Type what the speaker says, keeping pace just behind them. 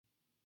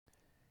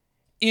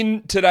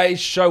In today's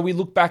show, we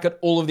look back at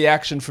all of the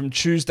action from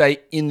Tuesday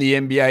in the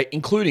NBA,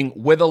 including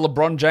whether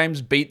LeBron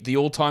James beat the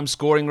all-time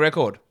scoring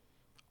record.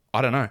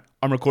 I don't know.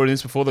 I'm recording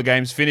this before the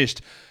game's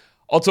finished.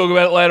 I'll talk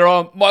about it later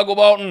on. Michael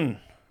Bolton.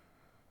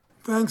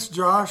 Thanks,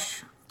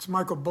 Josh. It's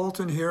Michael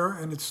Bolton here,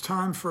 and it's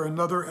time for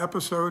another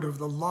episode of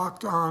the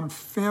Locked On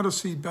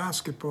Fantasy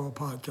Basketball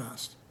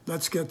Podcast.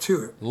 Let's get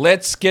to it.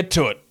 Let's get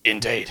to it,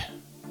 indeed.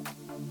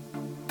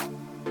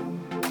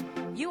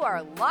 You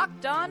are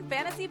Locked On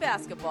Fantasy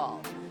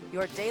Basketball,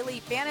 your daily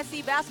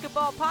fantasy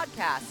basketball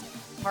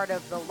podcast, part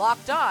of the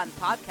Locked On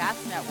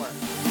Podcast Network.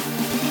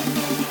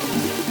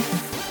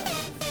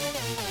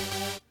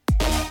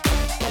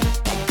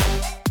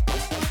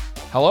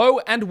 Hello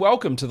and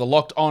welcome to the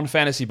Locked On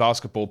Fantasy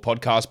Basketball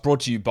Podcast,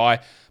 brought to you by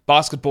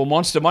Basketball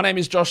Monster. My name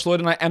is Josh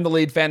Lloyd and I am the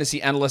lead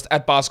fantasy analyst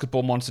at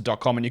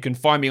basketballmonster.com, and you can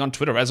find me on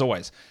Twitter, as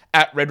always,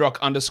 at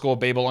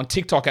redrock_Beeble, on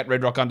TikTok at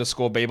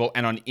redrock_Beeble,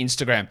 and on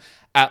Instagram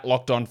at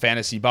Locked On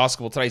Fantasy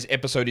Basketball. Today's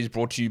episode is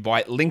brought to you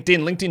by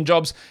LinkedIn. LinkedIn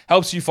Jobs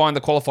helps you find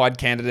the qualified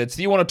candidates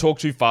that you want to talk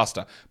to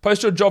faster.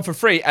 Post your job for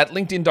free at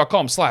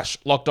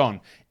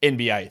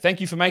linkedin.com/LockedOnNBA.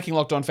 Thank you for making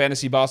Locked On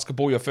Fantasy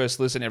Basketball your first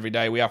listen every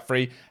day. We are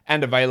free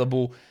and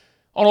available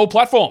on all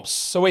platforms.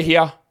 So we're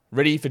here,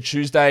 ready for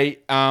Tuesday.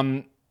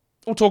 We'll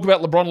talk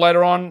about LeBron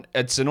later on.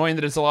 It's annoying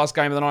that it's the last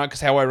game of the night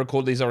because how I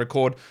record these, I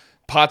record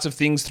parts of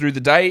things through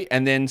the day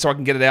and then so I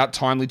can get it out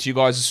timely to you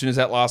guys as soon as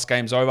that last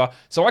game's over.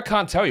 So I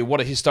can't tell you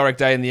what a historic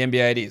day in the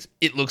NBA it is.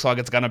 It looks like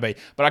it's going to be,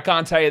 but I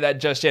can't tell you that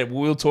just yet.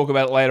 We'll talk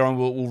about it later on.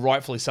 We'll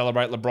rightfully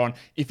celebrate LeBron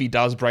if he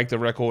does break the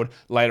record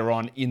later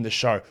on in the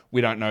show.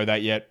 We don't know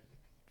that yet.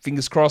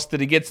 Fingers crossed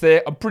that he gets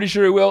there. I'm pretty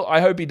sure he will.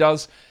 I hope he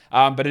does.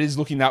 But it is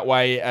looking that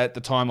way at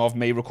the time of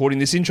me recording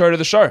this intro to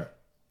the show.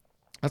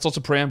 That's lots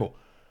of preamble.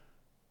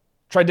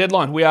 Trade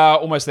deadline. We are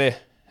almost there.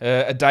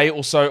 A day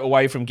or so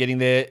away from getting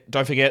there.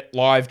 Don't forget,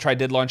 live trade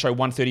deadline show,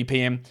 1:30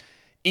 p.m.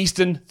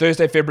 Eastern,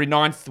 Thursday, February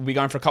 9th. We'll be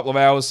going for a couple of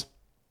hours,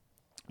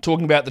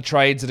 talking about the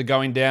trades that are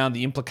going down,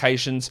 the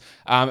implications,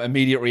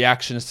 immediate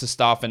reactions to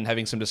stuff, and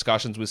having some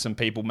discussions with some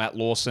people. Matt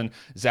Lawson,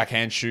 Zach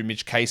Hanshu,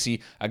 Mitch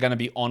Casey are going to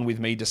be on with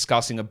me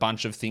discussing a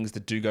bunch of things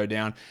that do go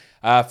down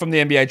from the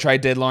NBA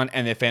trade deadline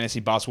and their fantasy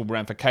basketball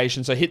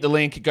ramifications. So hit the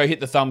link, go hit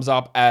the thumbs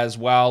up as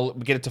well.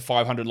 We get it to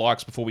 500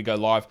 likes before we go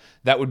live.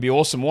 That would be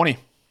awesome, won't he?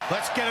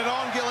 Let's get it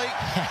on, Gilly.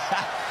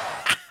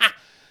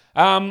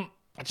 I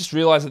just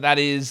realized that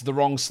is the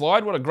wrong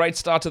slide. What a great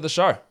start to the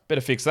show.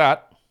 Better fix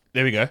that.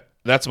 There we go.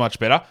 That's much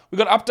better. We've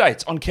got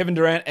updates on Kevin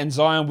Durant and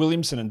Zion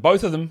Williamson, and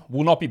both of them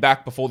will not be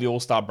back before the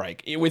All-Star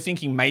break. We're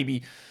thinking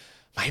maybe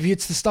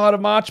it's the start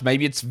of March,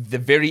 maybe it's the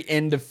very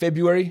end of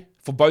February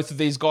for both of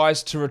these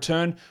guys to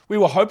return. We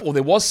were hopeful.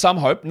 There was some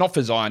hope, not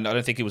for Zion. I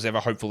don't think he was ever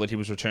hopeful that he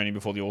was returning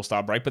before the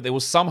All-Star break, but there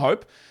was some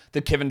hope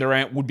that Kevin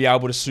Durant would be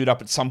able to suit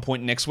up at some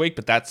point next week,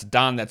 but that's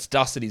done. That's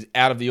dusted. He's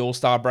out of the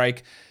All-Star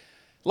break.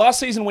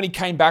 Last season, when he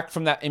came back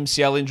from that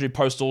MCL injury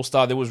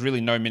post-All-Star, there was really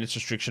no minutes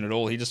restriction at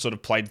all. He just sort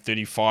of played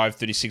 35,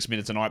 36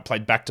 minutes a night,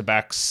 played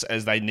back-to-backs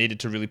as they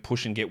needed to really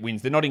push and get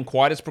wins. They're not in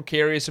quite as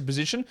precarious a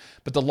position,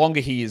 but the longer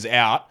he is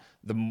out,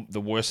 the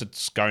worse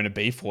it's going to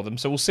be for them.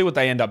 So we'll see what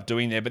they end up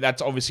doing there, but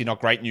that's obviously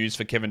not great news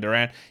for Kevin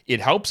Durant.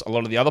 It helps a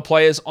lot of the other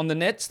players on the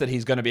Nets that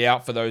he's going to be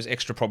out for those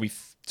extra probably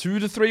 2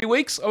 to 3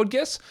 weeks, I would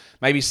guess.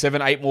 Maybe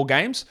 7, 8 more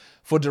games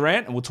for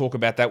Durant, and we'll talk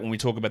about that when we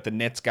talk about the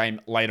Nets game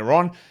later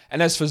on.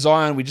 And as for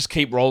Zion, we just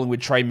keep rolling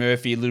with Trey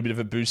Murphy, a little bit of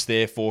a boost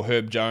there for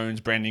Herb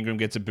Jones. Brandon Ingram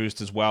gets a boost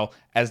as well,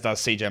 as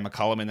does CJ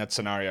McCollum in that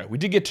scenario. We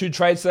did get 2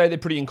 trades today. They're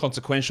pretty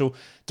inconsequential.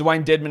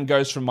 Dwayne Dedmon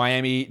goes from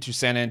Miami to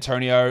San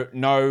Antonio.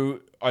 No,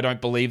 I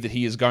don't believe that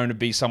he is going to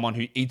be someone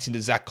who eats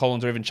into Zach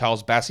Collins or even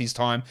Charles Bassey's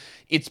time.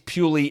 It's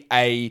purely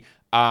a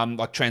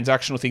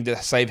transactional thing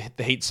to save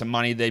the Heat some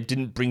money. They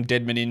didn't bring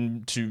Dedmon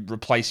in to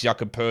replace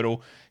Jakob Poeltl.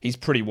 He's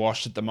pretty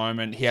washed at the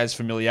moment. He has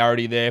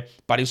familiarity there,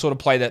 but he'll sort of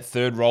play that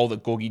third role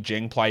that Gorgui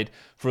Dieng played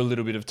for a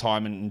little bit of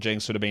time, and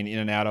Dieng's sort of been in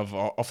and out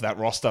of that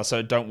roster,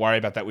 so don't worry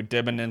about that with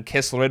Dedmon. And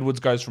Kessler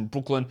Edwards goes from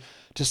Brooklyn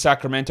to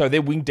Sacramento.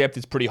 Their wing depth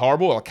is pretty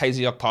horrible. Like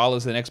KZ Okpala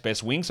is the next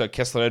best wing, so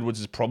Kessler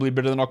Edwards is probably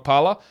better than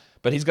Okpala.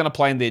 But he's going to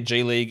play in their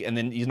G League, and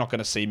then he's not going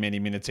to see many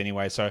minutes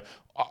anyway. So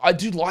I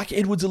do like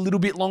Edwards a little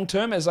bit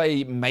long-term as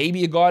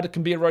maybe a guy that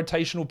can be a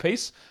rotational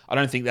piece. I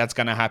don't think that's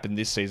going to happen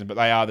this season, but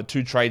they are the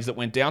 2 trades that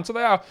went down. So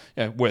they are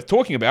worth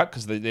talking about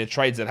because they're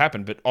trades that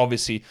happened, but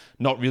obviously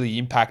not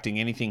really impacting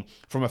anything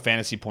from a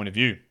fantasy point of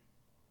view.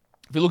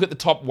 If you look at the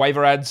top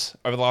waiver ads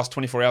over the last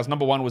 24 hours,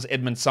 number 1 was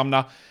Edmund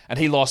Sumner, and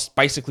he lost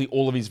basically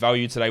all of his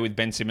value today with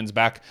Ben Simmons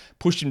back.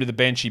 Pushed him to the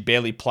bench. He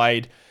barely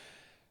played.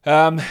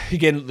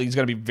 Again, he's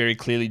going to be very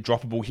clearly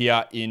droppable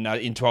here in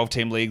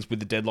 12-team leagues with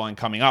the deadline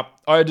coming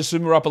up. Ayo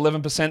Dosunmu up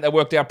 11%. That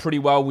worked out pretty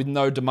well with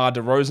no DeMar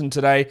DeRozan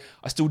today.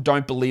 I still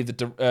don't believe that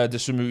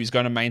Dosunmu is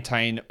going to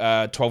maintain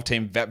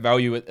 12-team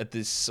value at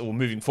this or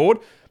moving forward.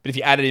 But if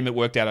you added him, it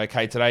worked out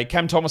okay today.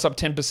 Cam Thomas up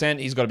 10%.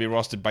 He's got to be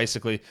rostered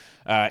basically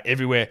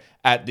everywhere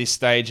at this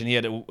stage. And he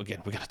had,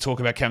 again, we're going to talk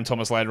about Cam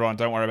Thomas later on.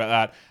 Don't worry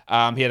about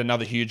that. He had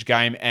another huge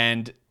game.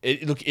 And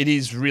it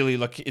is really,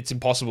 it's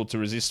impossible to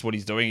resist what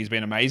he's doing. He's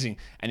been amazing.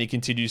 And he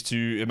continues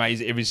to amaze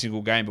every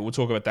single game. But we'll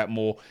talk about that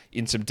more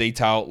in some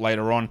detail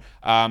later on.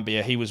 But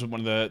yeah, he was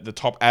one of the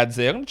top ads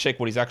there. I'm going to check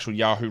what his actual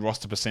Yahoo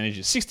roster percentage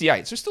is.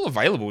 68. So still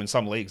available in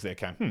some leagues there,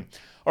 Cam.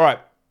 All right.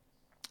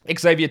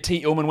 Xavier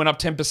T. Illman went up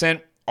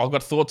 10%. I've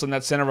got thoughts on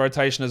that center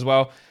rotation as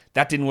well.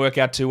 That didn't work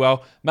out too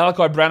well.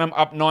 Malachi Branham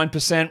up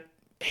 9%.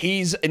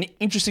 He's an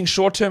interesting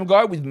short-term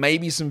guy with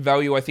maybe some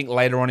value, I think,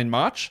 later on in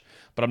March,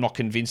 but I'm not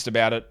convinced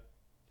about it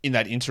in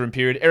that interim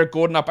period. Eric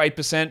Gordon up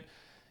 8%.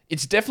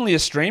 It's definitely a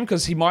stream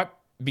because he might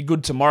be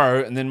good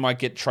tomorrow and then might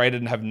get traded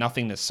and have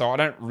nothingness. So I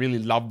don't really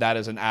love that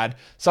as an ad.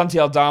 Santi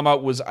Aldama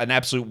was an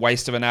absolute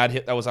waste of an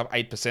ad. That was up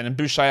 8%. And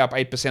Boucher up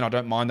 8%. I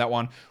don't mind that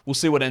one. We'll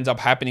see what ends up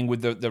happening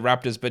with the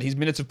Raptors, but his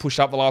minutes have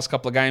pushed up the last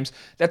couple of games.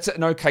 That's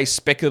an okay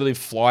speculative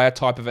flyer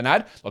type of an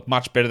ad.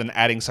 Much better than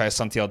adding, say, a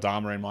Santi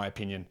Aldama, in my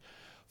opinion.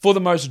 For the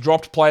most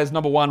dropped players,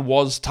 number one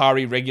was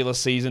Tari regular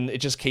season. It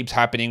just keeps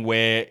happening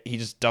where he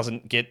just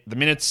doesn't get the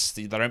minutes.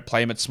 They don't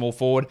play him at small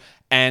forward.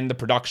 And the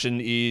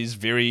production is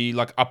very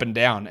up and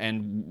down.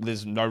 And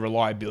there's no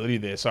reliability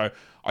there. So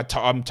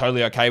I'm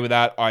totally okay with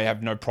that. I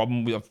have no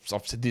problem with.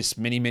 I've said this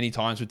many, many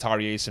times with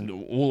Tari Eason,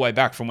 all the way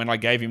back from when I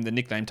gave him the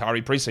nickname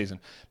Tari preseason.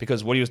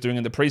 Because what he was doing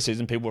in the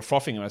preseason, people were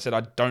frothing him. I said,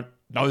 I don't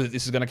know that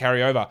this is going to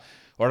carry over.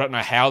 Or I don't know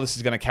how this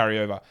is going to carry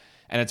over.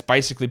 And it's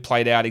basically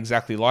played out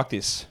exactly like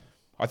this.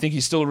 I think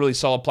he's still a really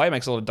solid player,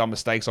 makes a lot of dumb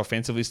mistakes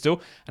offensively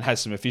still, and has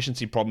some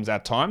efficiency problems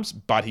at times,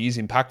 but he is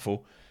impactful.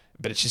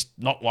 But it's just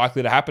not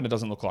likely to happen, it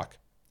doesn't look like.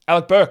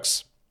 Alec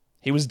Burks,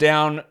 he was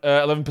down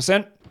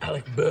 11%.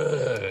 Alec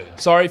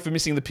Burks. Sorry for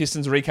missing the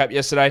Pistons recap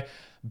yesterday.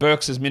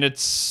 Burks'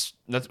 minutes,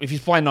 if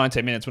he's playing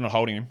 19 minutes, we're not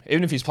holding him.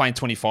 Even if he's playing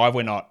 25,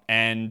 we're not.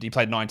 And he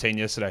played 19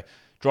 yesterday.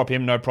 Drop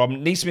him, no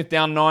problem. Neesmith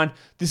down 9.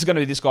 This is going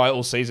to be this guy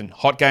all season.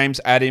 Hot games,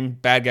 add him.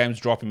 Bad games,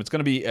 drop him. It's going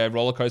to be a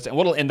roller coaster. And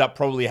what will end up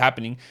probably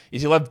happening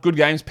is he'll have good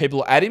games, people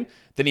will add him.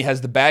 Then he has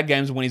the bad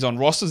games when he's on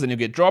rosters, then he'll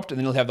get dropped. And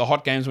then he'll have the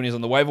hot games when he's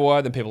on the waiver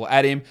wire, then people will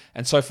add him,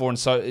 and so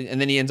forth. And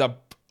then he ends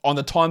up on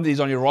the time that he's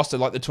on your roster,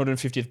 like the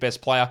 250th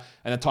best player,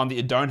 and the time that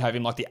you don't have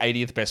him, like the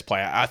 80th best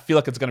player. I feel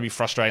like it's going to be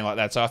frustrating like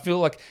that. So I feel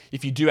like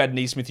if you do add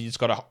Neesmith, you just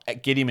got to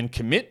get him and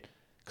commit,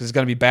 because it's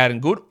going to be bad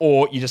and good,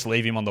 or you just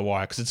leave him on the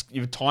wire, because it's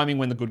your timing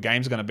when the good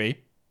games are going to be.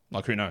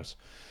 Who knows?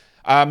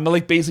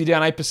 Malik Beasley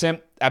down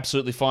 8%.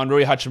 Absolutely fine.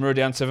 Rui Hachimura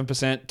down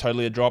 7%.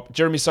 Totally a drop.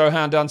 Jeremy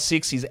Sohan down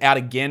 6%. He's out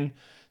again.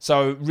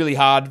 So really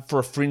hard for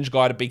a fringe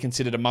guy to be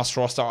considered a must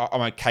roster.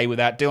 I'm okay with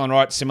that. Dylan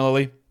Wright,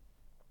 similarly.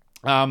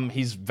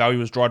 His value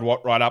was dried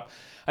right up.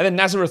 And then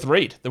Nazareth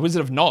Reed, the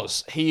Wizard of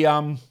Noz. He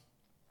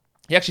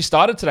actually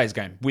started today's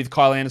game with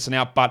Kyle Anderson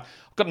out, but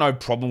I've got no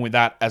problem with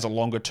that as a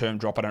longer-term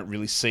drop. I don't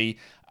really see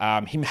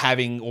him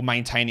having or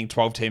maintaining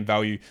 12-team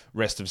value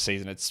rest of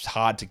season. It's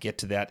hard to get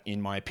to that,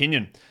 in my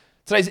opinion.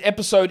 Today's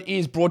episode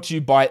is brought to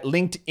you by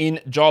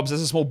LinkedIn Jobs.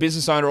 As a small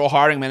business owner or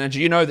hiring manager,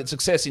 you know that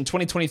success in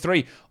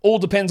 2023 all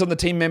depends on the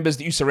team members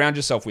that you surround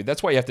yourself with.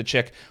 That's why you have to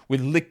check out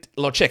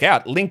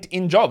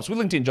LinkedIn Jobs. With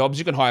LinkedIn Jobs,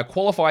 you can hire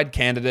qualified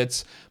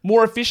candidates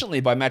more efficiently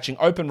by matching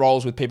open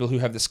roles with people who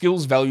have the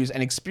skills, values,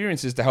 and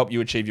experiences to help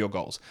you achieve your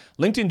goals.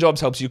 LinkedIn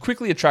Jobs helps you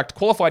quickly attract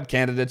qualified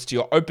candidates to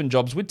your open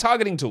jobs with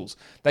targeting tools.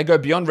 They go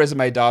beyond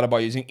resume data by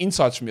using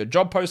insights from your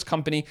job post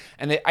company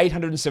and their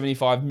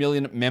 875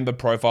 million member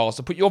profiles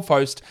to put your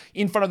post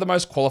in front of the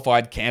most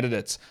qualified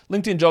candidates.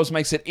 LinkedIn Jobs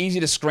makes it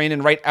easy to screen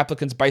and rate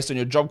applicants based on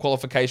your job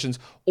qualifications,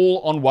 all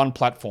on one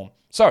platform.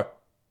 So,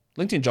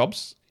 LinkedIn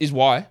Jobs is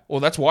why,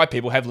 or that's why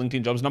people have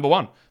LinkedIn Jobs number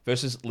one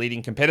versus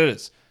leading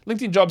competitors.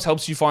 LinkedIn Jobs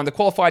helps you find the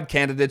qualified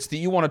candidates that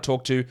you want to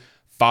talk to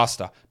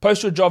faster.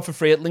 Post your job for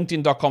free at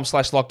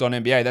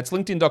linkedin.com/lockedonnba. That's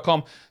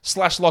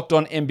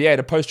linkedin.com/lockedonnba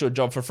to post your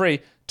job for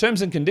free.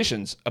 Terms and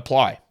conditions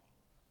apply.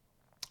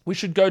 We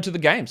should go to the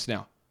games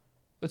now.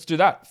 Let's do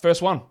that.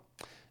 First one.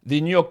 The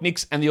New York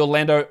Knicks and the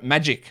Orlando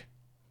Magic.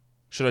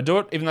 Should I do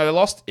it even though they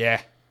lost? Yeah.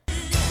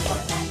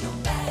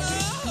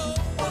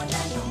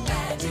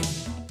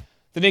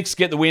 The Knicks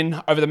get the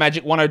win over the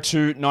Magic,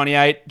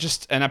 102-98.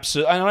 Just an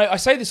absolute... And I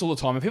say this all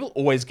the time, and people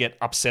always get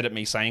upset at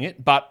me saying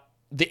it, but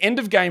the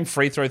end-of-game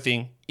free throw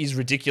thing is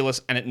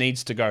ridiculous, and it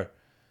needs to go.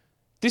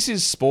 This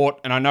is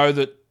sport, and I know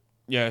that...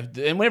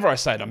 and whenever I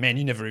say it, man,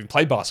 you never even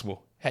played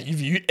basketball. Have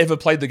you ever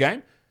played the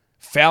game?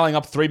 Fouling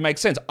up three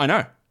makes sense. I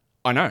know.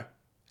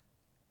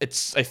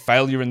 It's a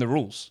failure in the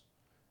rules.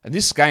 And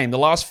this game, the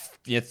last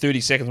 30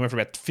 seconds went for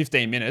about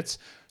 15 minutes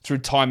through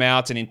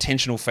timeouts and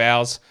intentional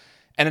fouls.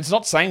 And it's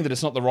not saying that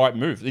it's not the right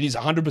move. It is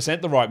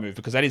 100% the right move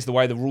because that is the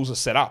way the rules are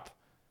set up.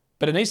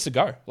 But it needs to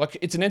go.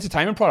 It's an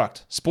entertainment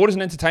product. Sport is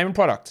an entertainment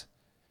product.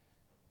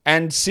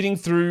 And sitting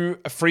through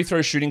a free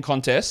throw shooting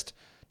contest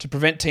to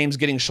prevent teams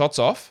getting shots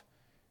off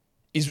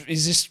is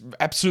just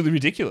absolutely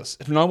ridiculous.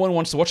 If no one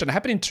wants to watch it, it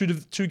happened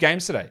in two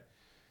games today.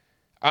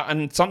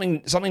 And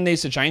something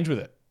needs to change with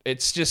it.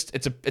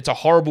 It's a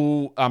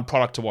horrible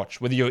product to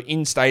watch. Whether you're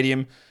in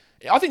stadium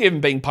I think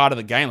even being part of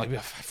the game,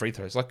 like free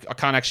throws, like I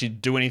can't actually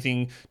do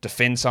anything,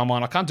 defend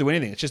someone. I can't do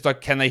anything. It's just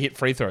like, can they hit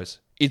free throws?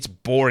 It's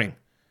boring.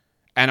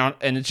 And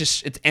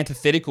it's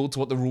antithetical to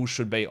what the rules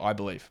should be, I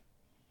believe.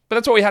 But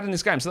that's what we had in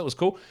this game, so that was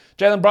cool.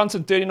 Jalen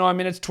Brunson, 39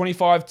 minutes,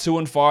 25, 2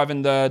 and 5,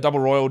 and the double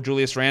royal,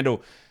 Julius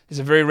Randle. It's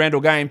a very Randle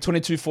game,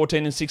 22,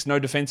 14 and 6, no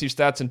defensive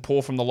stats, and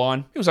poor from the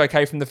line. He was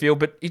okay from the field,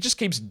 but he just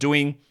keeps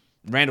doing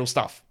Randle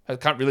stuff.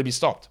 It can't really be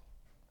stopped.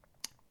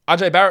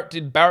 RJ Barrett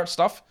did Barrett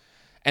stuff,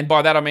 and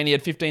by that I mean he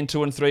had 15,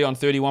 2 and 3 on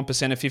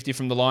 31% of 50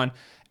 from the line,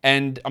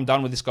 and I'm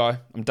done with this guy.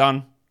 I'm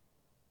done.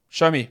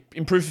 Show me.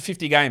 Improve for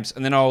 50 games,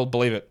 and then I'll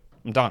believe it.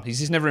 I'm done. He's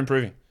just never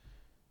improving.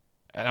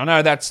 And I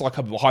know that's like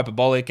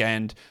hyperbolic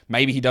and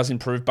maybe he does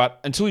improve, but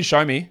until you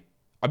show me,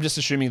 I'm just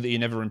assuming that you're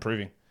never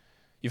improving.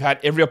 You've had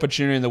every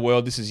opportunity in the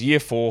world. This is year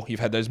 4. You've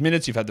had those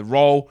minutes. You've had the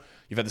role.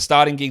 You've had the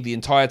starting gig the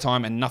entire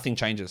time and nothing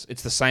changes.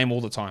 It's the same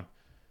all the time.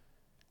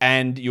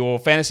 And your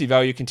fantasy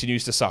value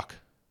continues to suck.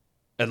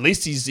 At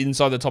least he's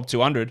inside the top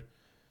 200.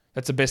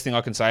 That's the best thing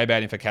I can say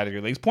about him for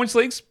category leagues. Points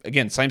leagues,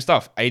 again, same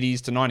stuff,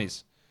 80s to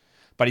 90s.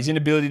 But his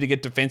inability to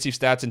get defensive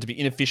stats and to be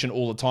inefficient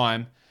all the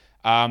time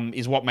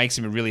is what makes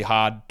him a really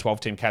hard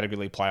 12-team category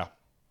league player.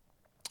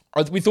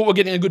 We thought we were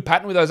getting a good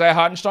pattern with Isaiah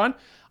Hartenstein.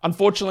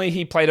 Unfortunately,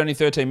 he played only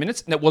 13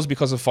 minutes, and that was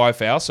because of 5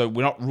 fouls, so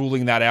we're not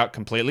ruling that out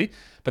completely.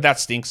 But that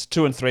stinks.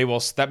 2 and 3,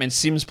 whilst that meant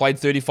Sims played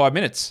 35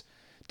 minutes.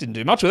 Didn't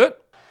do much with it.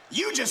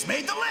 You just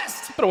made the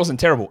list! But it wasn't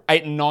terrible.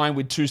 8 and 9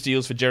 with 2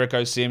 steals for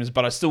Jericho Sims,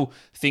 but I still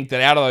think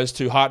that out of those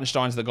 2,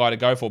 Hartenstein's the guy to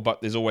go for,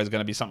 but there's always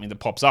going to be something that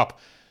pops up.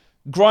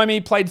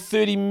 Grimy played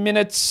 30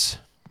 minutes.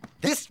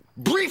 This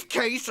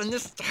briefcase and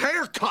this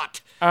haircut.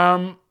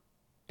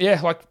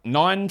 Yeah, like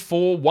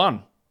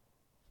 9-4-1.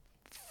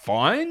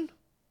 Fine.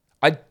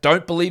 I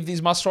don't believe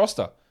these must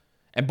roster.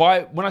 And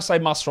when I say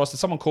must roster,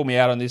 someone called me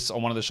out on this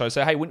on one of the shows.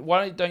 Say, hey,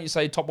 why don't you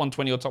say top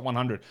 120 or top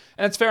 100?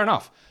 And it's fair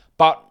enough.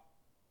 But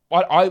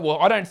I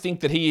don't think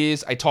that he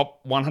is a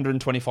top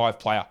 125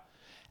 player.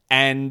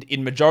 And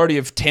in majority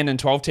of 10 and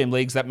 12 team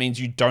leagues, that means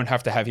you don't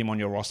have to have him on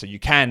your roster. You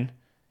can,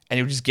 and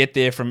he'll just get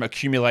there from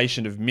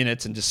accumulation of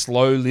minutes and just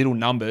slow little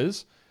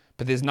numbers.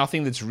 But there's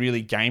nothing that's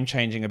really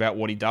game-changing about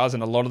what he does.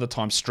 And a lot of the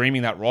time,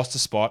 streaming that roster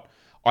spot,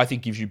 I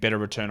think gives you better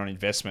return on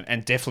investment.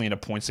 And definitely in a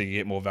points league, you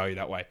get more value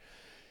that way.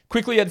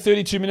 Quickly had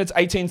 32 minutes,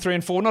 18, 3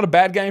 and 4. Not a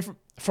bad game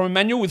from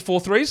Emmanuel with 4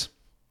 threes.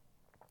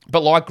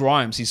 But like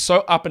Grimes, he's so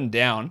up and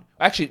down.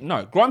 Actually,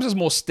 no. Grimes is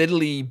more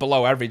steadily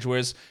below average,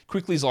 whereas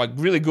Quickly's like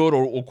really good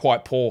or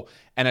quite poor.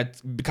 And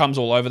it becomes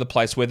all over the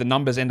place where the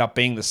numbers end up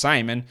being the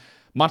same. And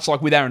much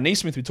like with Aaron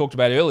Neesmith, we talked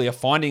about earlier,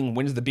 finding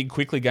when's the big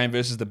Quickly game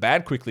versus the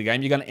bad Quickly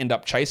game, you're going to end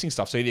up chasing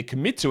stuff. So either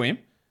commit to him,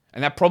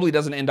 and that probably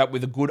doesn't end up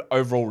with a good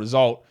overall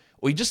result,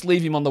 or you just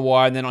leave him on the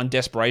wire, and then on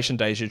desperation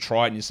days, you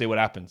try it and you see what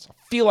happens. I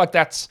feel like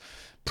that's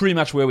pretty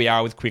much where we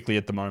are with Quickly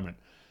at the moment.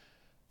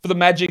 For the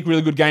Magic,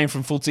 really good game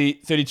from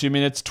Fultz, 32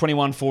 minutes,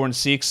 21, 4 and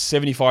 6,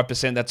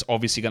 75%. That's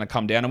obviously going to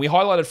come down. And we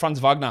highlighted Franz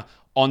Wagner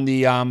on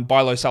the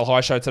Buy Low, Sell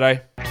High show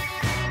today.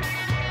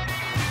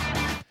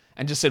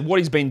 And just said what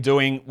he's been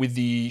doing with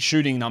the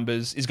shooting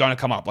numbers is going to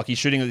come up. Like he's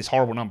shooting at these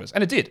horrible numbers.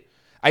 And it did.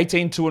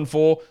 18, 2 and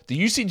 4. The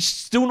usage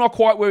still not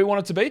quite where we want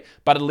it to be,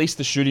 but at least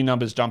the shooting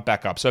numbers jump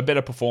back up. So a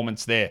better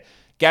performance there.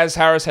 Gaz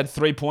Harris had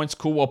 3 points.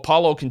 Cool. While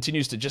Paolo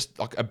continues to just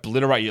like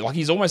obliterate you. Like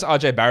he's almost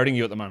RJ Barretting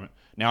you at the moment.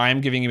 Now I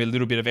am giving him a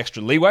little bit of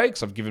extra leeway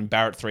because I've given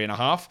Barrett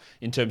 3.5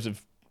 in terms of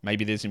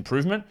maybe there's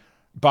improvement.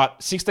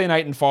 But 16,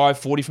 8 and 5,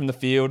 40 from the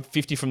field,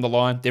 50 from the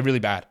line. They're really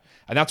bad.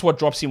 And that's what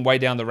drops him way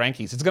down the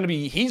rankings. It's going to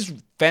be his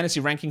fantasy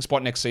ranking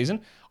spot next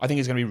season. I think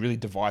is going to be really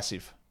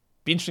divisive.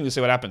 Be interesting to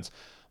see what happens.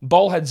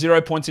 Bol had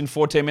 0 points in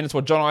 14 minutes,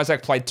 while John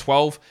Isaac played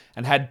 12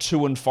 and had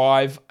 2 and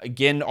 5.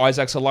 Again,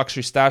 Isaac's a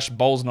luxury stash.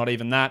 Bol's not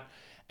even that.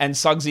 And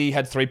Suggsy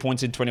had 3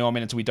 points in 21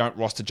 minutes. We don't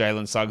roster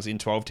Jalen Suggs in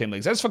 12-team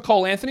leagues. As for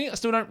Cole Anthony, I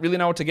still don't really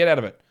know what to get out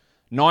of it.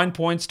 9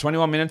 points,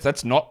 21 minutes,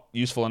 that's not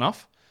useful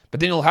enough. But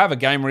then he'll have a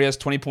game where he has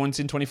 20 points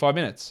in 25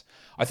 minutes.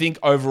 I think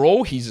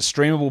overall, he's a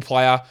streamable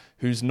player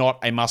who's not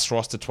a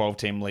must-roster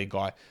 12-team league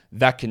guy.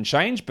 That can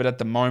change, but at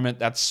the moment,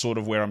 that's sort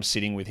of where I'm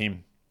sitting with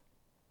him.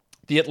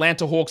 The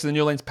Atlanta Hawks and the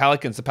New Orleans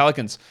Pelicans. The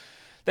Pelicans,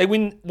 they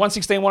win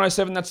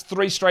 116-107. That's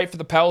 3 straight for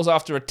the Pels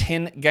after a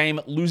 10-game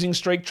losing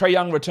streak. Trae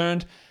Young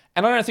returned.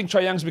 And I don't think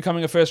Trae Young's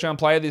becoming a first-round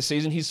player this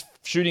season. His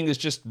shooting is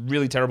just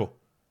really terrible.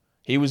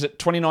 He was at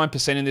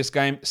 29% in this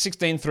game,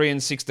 16, 3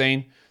 and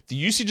 16. The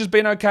usage has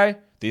been okay.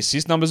 The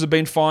assist numbers have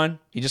been fine.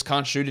 He just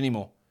can't shoot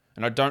anymore.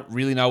 And I don't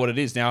really know what it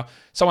is. Now,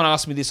 someone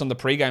asked me this on the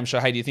pregame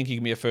show, hey, do you think he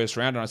can be a first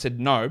rounder? And I said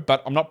no,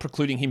 but I'm not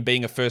precluding him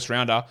being a first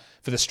rounder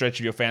for the stretch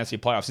of your fantasy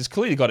playoffs. He's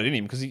clearly got it in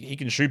him because he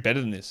can shoot better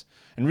than this.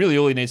 And really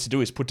all he needs to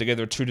do is put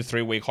together a 2 to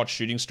 3 week hot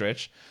shooting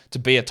stretch to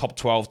be a top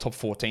 12, top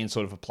 14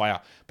 sort of a player.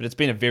 But it's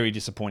been a very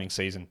disappointing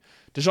season.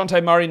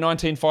 DeJounte Murray,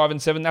 19, 5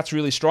 and 7. That's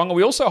really strong. And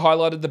we also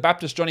highlighted the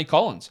Baptist Johnny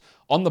Collins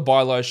on the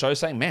Buy Low show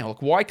saying, man,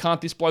 look, why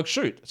can't this bloke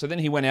shoot? So then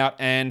he went out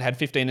and had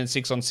 15 and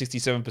 6 on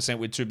 67%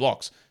 with 2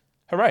 blocks.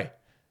 Hooray.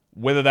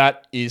 Whether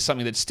that is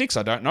something that sticks,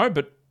 I don't know,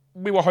 but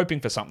we were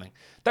hoping for something.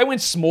 They went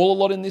small a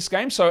lot in this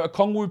game. So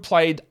Okongwu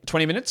played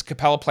 20 minutes.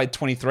 Capella played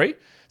 23.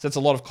 So that's a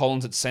lot of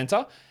Collins at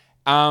center.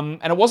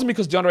 And it wasn't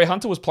because DeAndre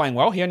Hunter was playing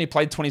well. He only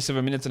played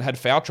 27 minutes and had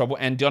foul trouble,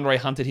 and DeAndre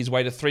hunted his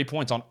way to 3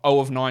 points on 0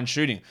 of 9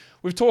 shooting.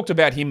 We've talked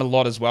about him a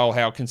lot as well,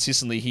 how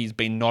consistently he's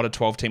been not a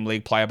 12-team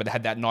league player, but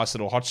had that nice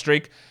little hot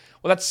streak.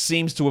 Well, that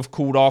seems to have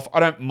cooled off. I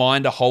don't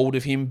mind a hold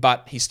of him,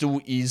 but he still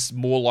is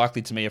more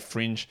likely to me a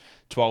fringe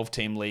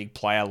 12-team league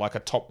player, like a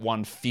top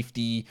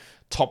 150,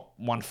 top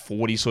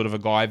 140 sort of a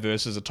guy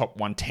versus a top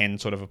 110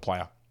 sort of a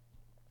player.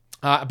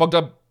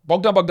 Bogdan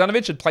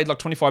Bogdanovic had played like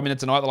 25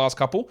 minutes a night the last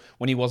couple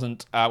when he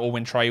wasn't, or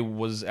when Trey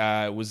was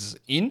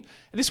in. And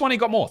this one he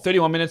got more,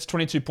 31 minutes,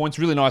 22 points,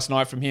 really nice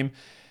night from him.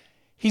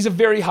 He's a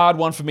very hard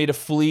one for me to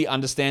fully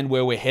understand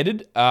where we're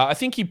headed. I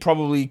think he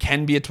probably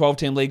can be a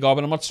 12-team league guy,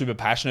 but I'm not super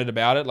passionate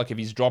about it. Like if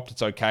he's dropped,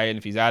 it's okay, and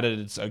if he's added,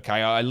 it's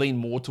okay. I lean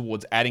more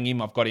towards adding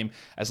him. I've got him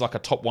as like a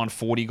top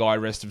 140 guy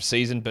rest of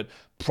season, but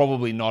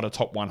probably not a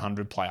top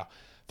 100 player.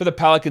 For the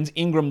Pelicans,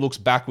 Ingram looks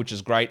back, which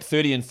is great.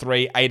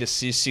 30-3, 8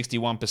 assists,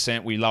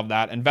 61%. We love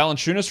that. And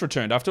Valanciunas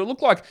returned after it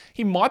looked like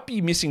he might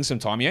be missing some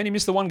time. He only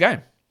missed the one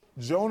game.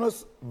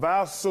 Jonas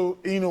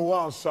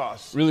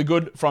Valanciunas. Really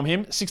good from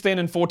him. 16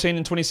 and 14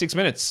 in 26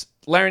 minutes.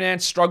 Larry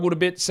Nance struggled a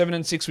bit, 7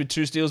 and 6 with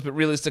 2 steals, but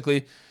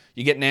realistically,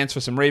 you get Nance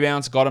for some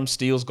rebounds, got him,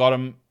 steals, got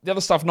him. The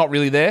other stuff, not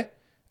really there.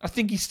 I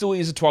think he still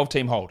is a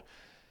 12-team hold.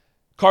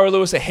 Kyrie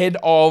Lewis ahead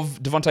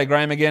of Devontae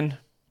Graham again.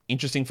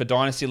 Interesting for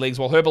dynasty leagues.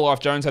 While Herbalife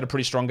Jones had a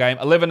pretty strong game.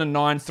 11 and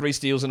 9, 3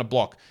 steals and a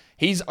block.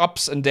 His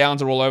ups and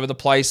downs are all over the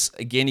place.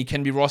 Again, he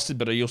can be rostered,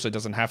 but he also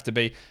doesn't have to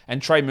be.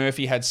 And Trey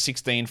Murphy had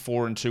 16,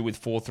 4 and 2 with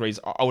 4 threes.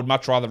 I would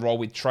much rather roll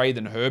with Trey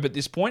than Herb at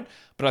this point,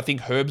 but I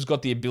think Herb's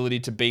got the ability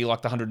to be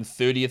like the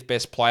 130th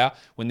best player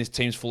when this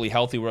team's fully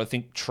healthy, where I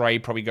think Trey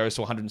probably goes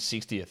to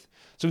 160th.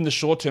 So in the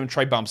short term,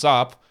 Trey bumps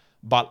up,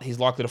 but he's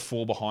likely to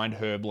fall behind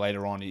Herb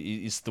later on,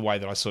 is the way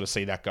that I sort of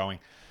see that going.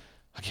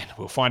 Again,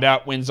 we'll find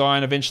out when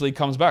Zion eventually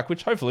comes back,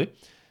 which hopefully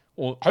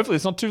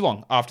it's not too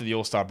long after the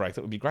All-Star break.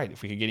 That would be great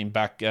if we could get him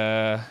back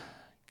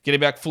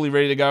fully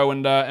ready to go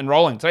and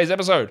rolling. Today's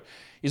episode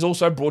is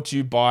also brought to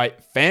you by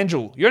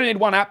FanDuel. You only need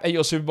one app at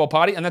your Super Bowl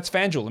party, and that's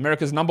FanDuel,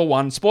 America's #1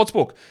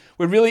 sportsbook.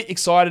 We're really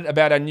excited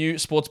about our new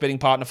sports betting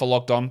partner for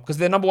Locked On because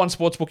they're #1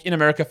 sportsbook in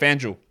America,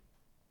 FanDuel.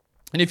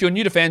 And if you're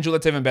new to FanDuel,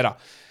 that's even better.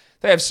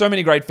 They have so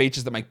many great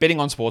features that make betting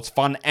on sports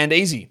fun and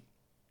easy.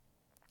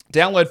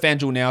 Download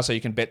FanDuel now so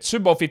you can bet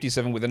Super Bowl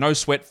 57 with a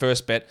no-sweat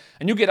first bet,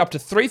 and you'll get up to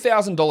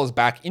 $3,000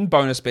 back in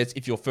bonus bets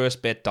if your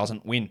first bet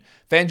doesn't win.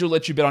 FanDuel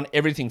lets you bet on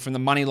everything from the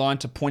money line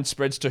to point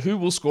spreads to who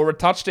will score a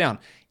touchdown.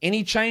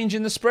 Any change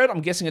in the spread?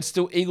 I'm guessing it's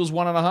still Eagles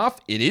 1.5.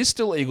 It is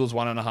still Eagles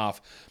 1.5.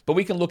 But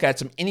we can look at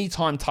some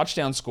anytime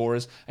touchdown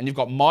scorers, and you've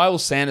got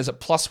Miles Sanders at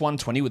plus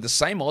 120 with the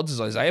same odds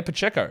as Isaiah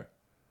Pacheco.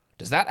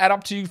 Does that add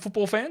up to you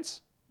football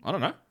fans? I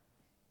don't know.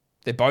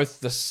 They're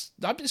both is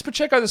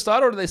Pacheco the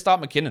starter, or do they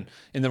start McKinnon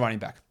in the running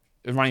back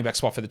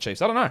spot for the Chiefs?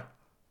 I don't know.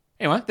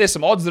 Anyway, there's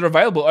some odds that are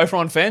available over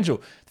on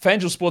FanDuel. The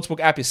FanDuel Sportsbook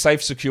app is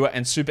safe, secure,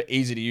 and super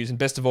easy to use. And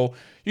best of all,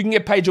 you can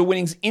get paid your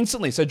winnings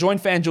instantly. So join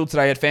FanDuel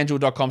today at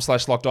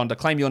FanDuel.com/lockedon to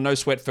claim your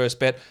no-sweat first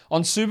bet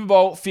on Super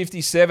Bowl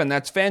 57.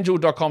 That's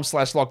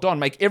FanDuel.com/lockedon.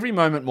 Make every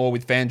moment more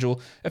with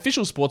FanDuel,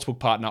 official sportsbook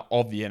partner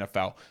of the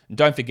NFL. And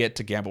don't forget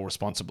to gamble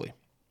responsibly.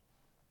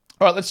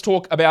 All right, let's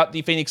talk about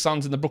the Phoenix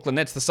Suns and the Brooklyn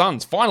Nets. The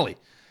Suns finally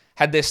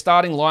had their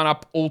starting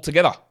lineup all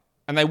together,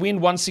 and they win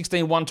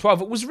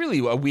 116-112. It was really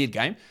a weird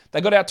game.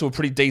 They got out to a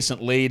pretty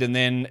decent lead, and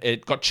then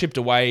it got chipped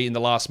away in the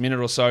last minute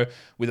or so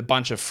with a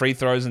bunch of free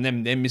throws, and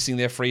them missing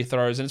their free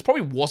throws, and it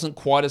probably wasn't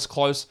quite as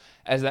close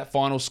as that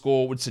final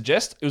score would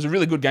suggest. It was a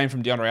really good game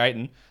from DeAndre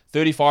Ayton.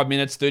 35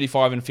 minutes,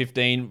 35 and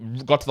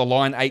 15, got to the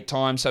line 8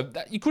 times, so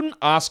you couldn't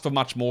ask for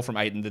much more from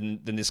Ayton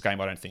than this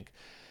game, I don't think.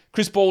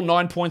 Chris Paul,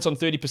 9 points on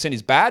 30%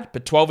 is bad,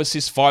 but 12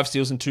 assists, 5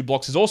 steals, and 2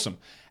 blocks is awesome.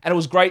 And it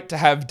was great to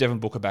have Devin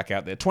Booker back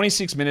out there.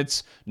 26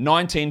 minutes,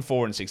 19,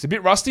 4, and 6. A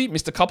bit rusty,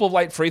 missed a couple of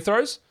late free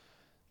throws.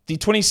 The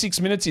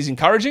 26 minutes is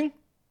encouraging.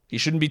 He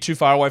shouldn't be too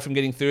far away from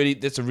getting 30.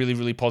 That's a really,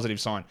 really positive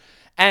sign.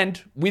 And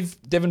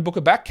with Devin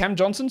Booker back, Cam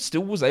Johnson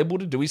still was able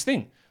to do his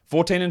thing.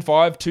 14 and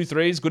 5, 2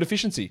 threes, good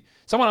efficiency.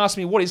 Someone asked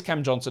me, what is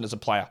Cam Johnson as a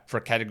player for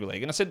a category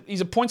league? And I said,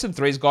 he's a points and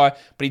threes guy,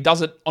 but he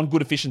does it on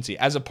good efficiency,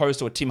 as opposed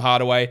to a Tim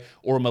Hardaway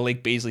or a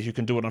Malik Beasley who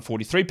can do it on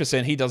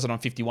 43%. He does it on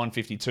 51,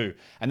 52.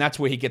 And that's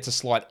where he gets a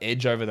slight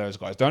edge over those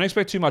guys. Don't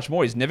expect too much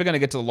more. He's never going to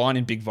get to the line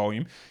in big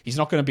volume. He's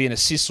not going to be an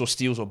assists or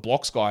steals or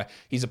blocks guy.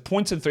 He's a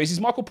points and threes. He's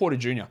Michael Porter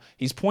Jr.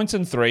 He's points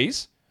and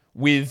threes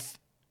with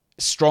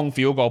strong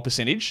field goal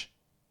percentage.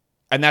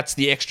 And that's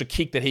the extra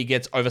kick that he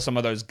gets over some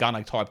of those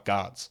gunner type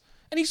guards.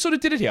 And he sort of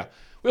did it here.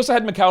 We also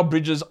had Mikal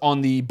Bridges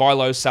on the buy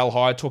low, sell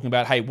high, talking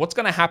about, hey, what's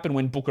going to happen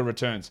when Booker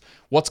returns?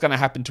 What's going to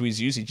happen to his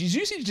usage? His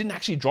usage didn't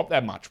actually drop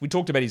that much. We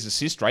talked about his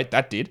assist rate.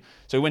 That did.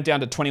 So he went down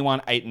to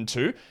 21, 8, and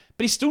 2.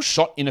 But he still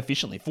shot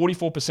inefficiently.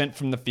 44%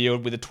 from the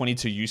field with a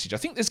 22 usage. I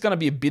think there's going to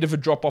be a bit of a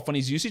drop-off on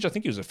his usage. I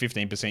think he was a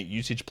 15%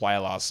 usage player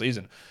last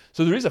season.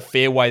 So there is a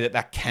fair way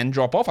that can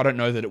drop off. I don't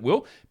know that it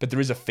will, but there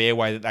is a fair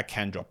way that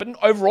can drop. But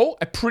overall,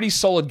 a pretty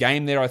solid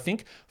game there, I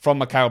think, from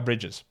Mikal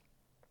Bridges.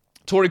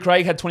 Torrey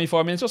Craig had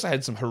 25 minutes. Also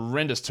had some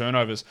horrendous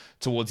turnovers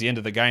towards the end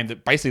of the game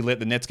that basically let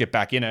the Nets get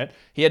back in it.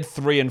 He had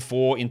 3 and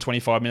 4 in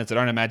 25 minutes. I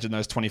don't imagine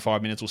those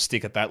 25 minutes will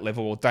stick at that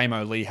level. Well,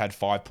 Damo Lee had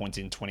 5 points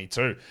in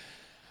 22.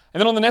 And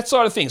then on the net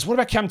side of things, what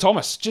about Cam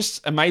Thomas?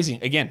 Just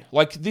amazing. Again,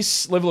 like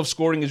this level of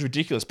scoring is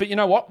ridiculous. But you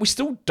know what? We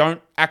still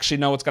don't actually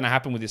know what's going to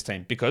happen with this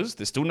team because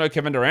there's still no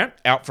Kevin Durant,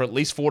 out for at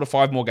least 4 to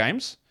 5 more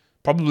games.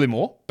 Probably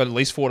more, but at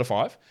least 4 to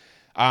 5.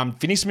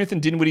 Finney-Smith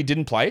and Dinwiddie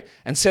didn't play.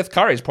 And Seth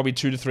Curry is probably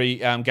 2 to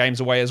 3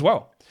 games away as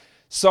well.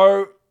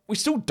 So we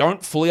still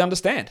don't fully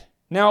understand.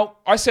 Now,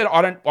 I said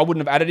I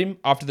wouldn't have added him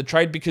after the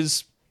trade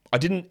because I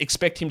didn't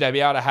expect him to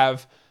be able to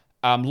have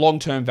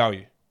long-term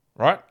value.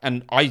 Right?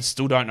 And I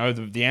still don't know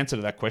the answer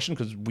to that question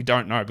because we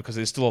don't know because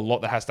there's still a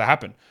lot that has to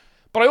happen.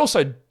 But I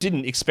also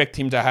didn't expect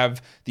him to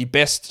have the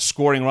best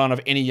scoring run of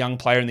any young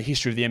player in the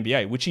history of the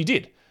NBA, which he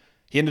did.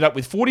 He ended up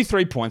with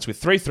 43 points with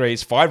 3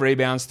 threes, 5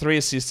 rebounds, 3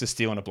 assists, a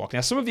steal, and a block.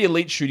 Now, some of the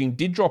elite shooting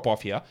did drop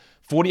off here,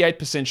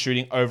 48%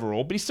 shooting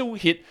overall, but he still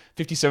hit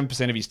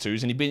 57% of his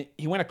twos, and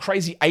he went a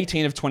crazy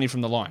 18 of 20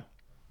 from the line.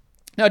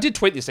 Now, I did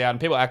tweet this out, and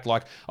people act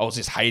like I was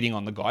just hating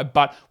on the guy,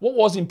 but what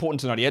was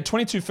important to note, he had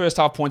 22 first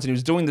half points, and he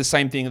was doing the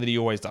same thing that he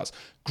always does.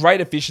 Great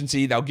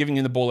efficiency. They were giving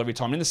him the ball every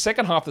time. In the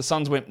second half, the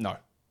Suns went, no.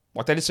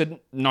 Like, they just said,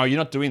 no, you're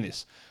not doing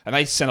this. And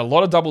they sent a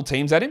lot of double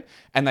teams at him,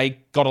 and they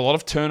got a lot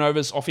of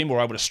turnovers off him,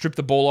 were able to strip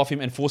the ball off him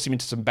and force him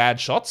into some bad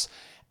shots.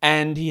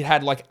 And he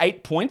had like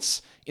 8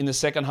 points in the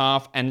second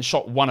half and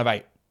shot 1 of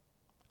 8.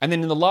 And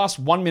then in the last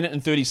 1 minute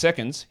and 30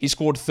 seconds, he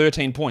scored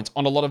 13 points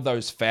on a lot of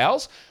those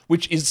fouls,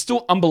 which is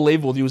still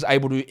unbelievable that he was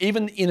able to,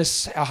 even in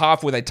a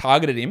half where they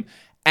targeted him,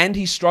 and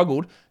he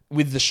struggled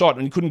with the shot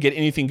and he couldn't get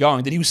anything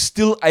going, that he was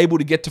still able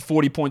to get to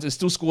 40 points and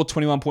still score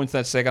 21 points in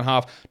that second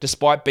half,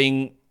 despite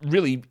being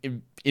really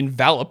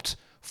enveloped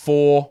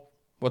for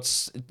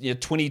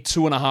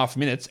 22 and a half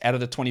minutes out of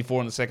the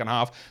 24 in the second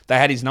half. They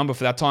had his number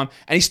for that time,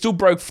 and he still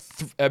broke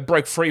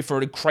free for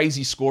a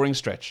crazy scoring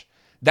stretch.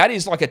 That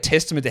is like a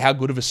testament to how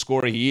good of a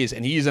scorer he is,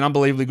 and he is an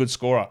unbelievably good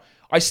scorer.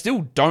 I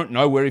still don't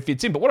know where he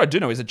fits in, but what I do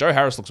know is that Joe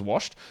Harris looks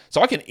washed, so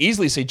I can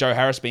easily see Joe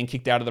Harris being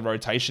kicked out of the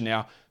rotation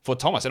now for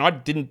Thomas, and I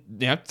didn't,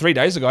 3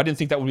 days ago, I didn't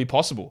think that would be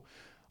possible.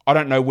 I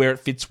don't know where it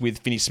fits with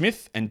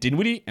Finney-Smith and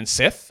Dinwiddie and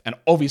Seth and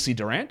obviously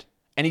Durant,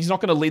 and he's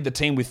not going to lead the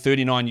team with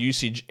 39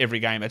 usage every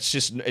game. It's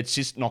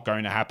just not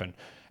going to happen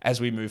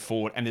as we move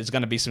forward, and there's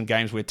going to be some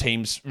games where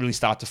teams really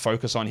start to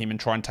focus on him and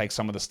try and take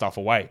some of the stuff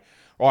away.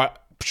 All right.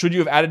 Should you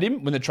have added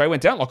him when the trade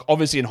went down? Like,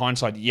 obviously, in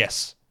hindsight,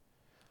 yes.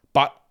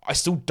 But I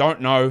still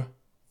don't know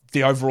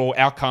the overall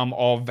outcome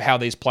of how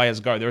these players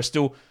go. There are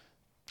still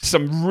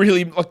some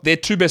really, like, their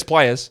 2 best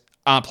players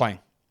aren't playing.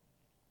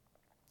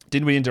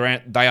 Dinwiddie and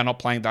Durant, they are not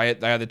playing. They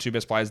are the 2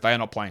 best players. They are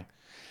not playing.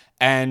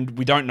 And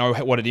we don't know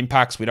what it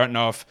impacts. We don't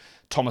know if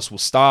Thomas will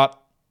start.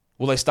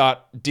 Will they start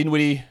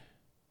Dinwiddie,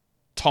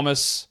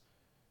 Thomas,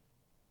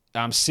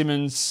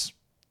 Simmons,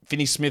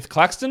 Finney-Smith,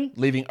 Claxton,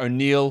 leaving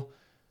O'Neal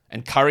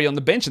and Curry on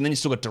the bench, and then you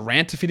still got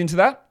Durant to fit into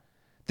that?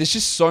 There's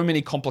just so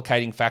many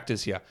complicating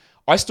factors here.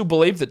 I still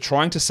believe that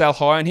trying to sell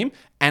high on him,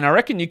 and I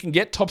reckon you can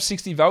get top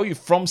 60 value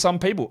from some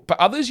people, but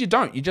others you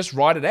don't. You just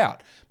ride it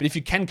out. But if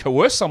you can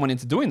coerce someone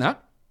into doing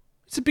that,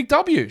 it's a big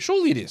W.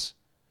 Surely it is.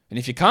 And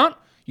if you can't,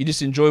 you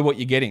just enjoy what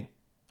you're getting.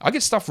 I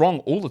get stuff wrong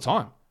all the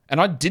time. And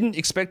I didn't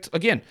expect,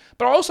 again,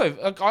 but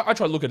I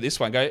try to look at it this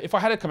way and go, if I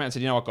had to come out and say,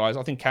 you know what, guys,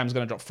 I think Cam's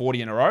going to drop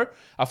 40 in a row,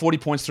 40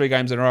 points, 3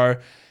 games in a row,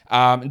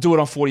 and do it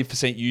on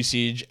 40%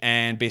 usage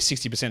and be a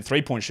 60%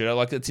 three-point shooter,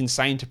 like, it's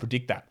insane to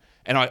predict that.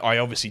 And I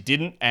obviously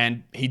didn't,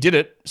 and he did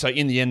it, so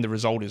in the end, the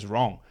result is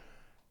wrong.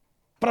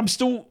 But I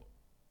still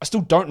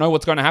don't know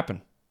what's going to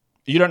happen.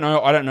 You don't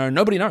know, I don't know,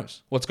 nobody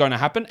knows what's going to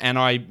happen, and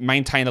I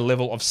maintain a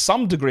level of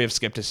some degree of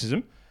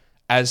skepticism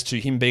as to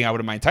him being able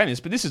to maintain this.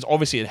 But this is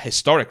obviously a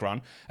historic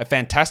run, a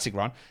fantastic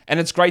run, and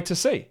it's great to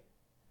see.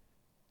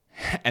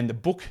 And the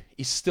book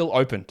is still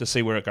open to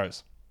see where it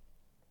goes.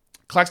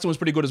 Claxton was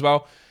pretty good as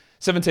well.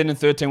 17 and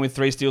 13 with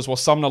 3 steals, while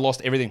Sumner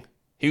lost everything.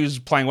 He was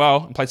playing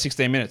well and played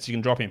 16 minutes. You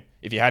can drop him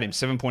if you had him.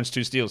 7 points,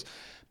 2 steals.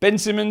 Ben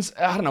Simmons,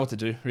 I don't know what to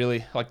do,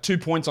 really. Like, 2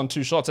 points on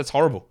 2 shots, that's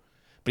horrible.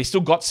 But he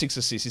still got 6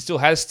 assists. He still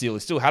had a steal.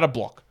 He still had a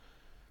block.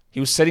 He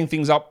was setting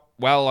things up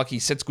well, like he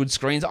sets good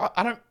screens.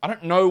 I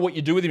don't know what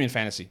you do with him in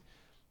fantasy.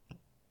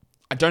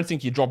 I don't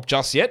think you drop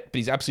just yet, but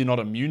he's absolutely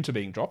not immune to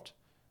being dropped.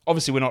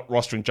 Obviously, we're not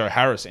rostering Joe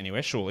Harris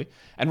anywhere, surely.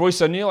 And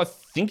Royce O'Neal, I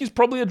think, is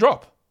probably a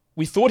drop.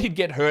 We thought he'd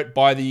get hurt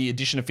by the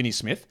addition of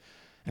Finney-Smith.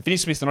 And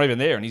Finney-Smith's not even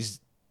there, and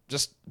he's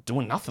just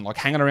doing nothing. Like,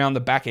 hanging around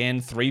the back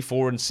end, 3,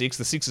 4, and 6.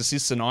 The 6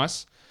 assists are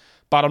nice.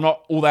 But I'm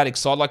not all that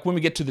excited. Like, when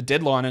we get to the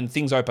deadline and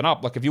things open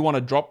up, like, if you want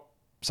to drop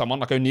someone,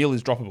 like O'Neal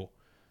is droppable.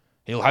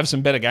 He'll have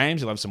some better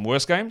games. He'll have some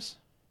worse games.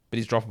 But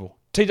he's droppable.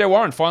 TJ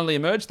Warren finally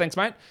emerged. Thanks,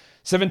 mate.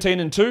 17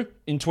 and 2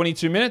 in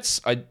 22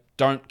 minutes. I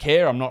don't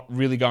care. I'm not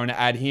really going to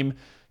add him.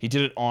 He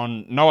did it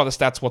on no other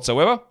stats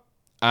whatsoever.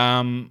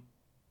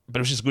 But it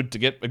was just good to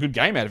get a good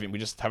game out of him. We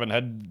just haven't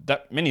had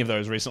that many of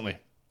those recently.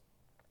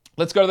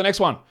 Let's go to the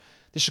next one.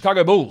 The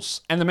Chicago Bulls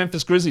and the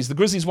Memphis Grizzlies. The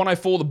Grizzlies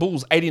 104, the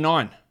Bulls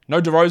 89.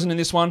 No DeRozan in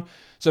this one.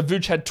 So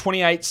Vooch had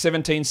 28,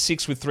 17,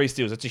 6 with 3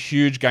 steals. That's a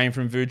huge game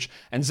from Vooch.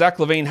 And Zach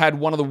LaVine had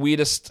one of the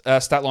weirdest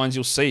stat lines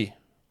you'll see.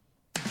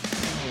 Because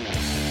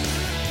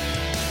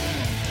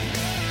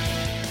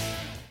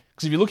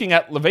if you're looking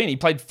at LaVine, he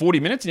played 40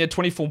 minutes and he had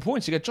 24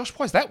 points. You go, Josh,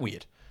 why is that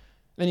weird?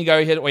 Then you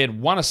go, he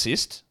had 1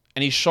 assist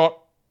and he shot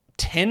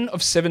 10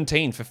 of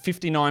 17 for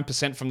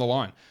 59% from the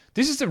line.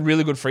 This is a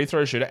really good free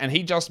throw shooter, and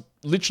he just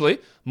literally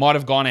might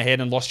have gone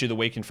ahead and lost you the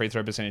week in free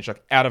throw percentage,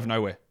 like out of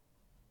nowhere.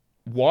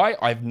 Why?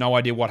 I have no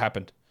idea what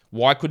happened.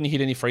 Why couldn't he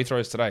hit any free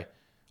throws today?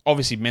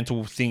 Obviously,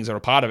 mental things are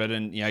a part of it,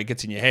 and it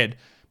gets in your head.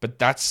 But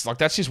that's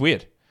just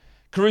weird.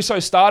 Caruso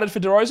started for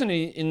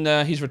DeRozan in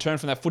his return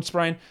from that foot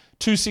sprain.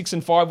 2, 6,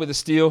 and 5 with a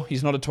steal.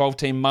 He's not a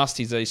 12-team must.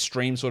 He's a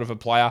stream sort of a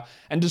player.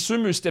 And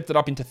Dosunmu stepped it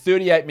up into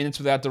 38 minutes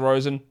without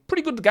DeRozan.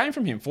 Pretty good game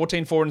from him.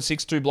 14, 4, and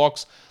 6, 2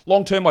 blocks.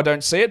 Long term, I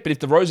don't see it. But if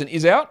DeRozan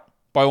is out,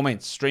 by all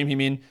means, stream him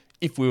in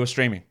if we were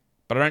streaming.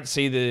 But I don't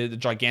see the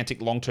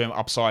gigantic long-term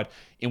upside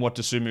in what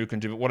Dosunmu can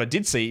do. But what I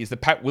did see is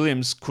that Pat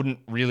Williams couldn't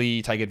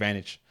really take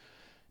advantage.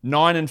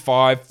 9 and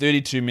 5,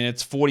 32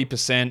 minutes,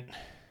 40%.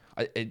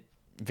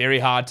 Very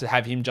hard to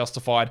have him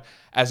justified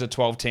as a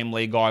 12-team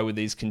league guy with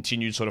these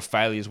continued sort of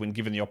failures when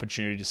given the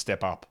opportunity to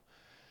step up.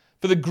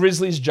 For the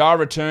Grizzlies, Ja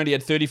returned. He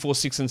had 34,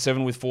 6, and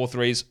 7 with 4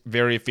 threes.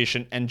 Very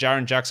efficient. And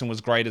Jaren Jackson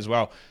was great as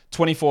well.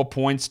 24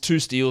 points, 2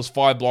 steals,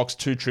 5 blocks,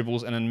 2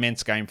 triples, and an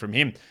immense game from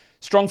him.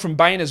 Strong from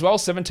Bane as well.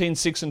 17,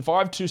 6, and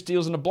 5, 2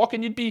 steals and a block.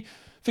 And you'd be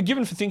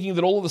forgiven for thinking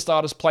that all of the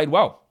starters played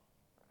well.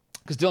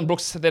 Because Dylan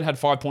Brooks then had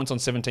 5 points on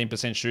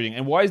 17% shooting.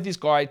 And why is this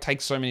guy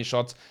take so many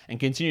shots and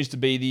continues to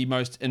be the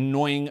most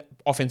annoying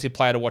offensive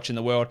player to watch in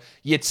the world,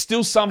 yet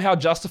still somehow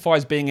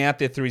justifies being out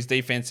there through his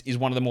defense is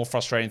one of the more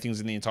frustrating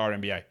things in the entire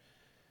NBA.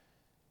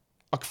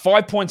 Like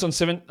 5 points on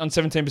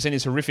 17%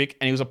 is horrific,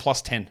 and he was a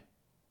plus 10.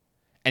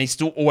 And he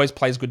still always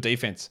plays good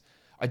defense.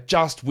 I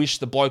just wish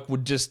the bloke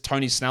would just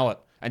Tony Snell it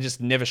and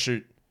just never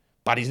shoot.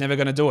 But he's never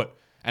going to do it.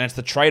 And it's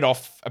the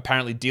trade-off,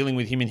 apparently, dealing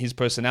with him and his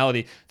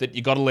personality, that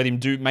you got to let him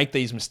make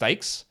these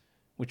mistakes,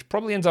 which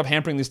probably ends up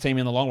hampering this team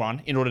in the long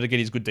run in order to get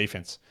his good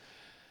defense.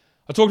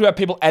 I talked about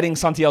people adding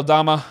Santi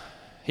Aldama.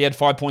 He had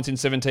 5 points in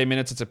 17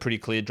 minutes. It's a pretty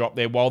clear drop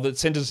there. While the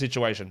center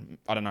situation,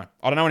 I don't know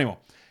anymore.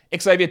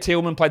 Xavier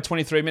Tillman played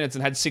 23 minutes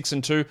and had 6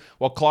 and 2,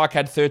 while Clark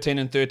had 13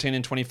 and 13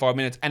 in 25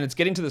 minutes. And it's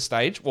getting to the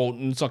stage, well,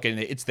 it's not getting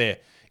there, it's there.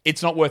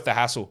 It's not worth the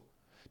hassle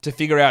to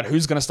figure out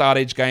who's going to start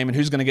each game and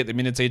who's going to get the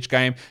minutes each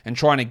game and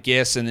trying to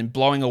guess and then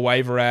blowing a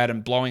waiver ad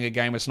and blowing a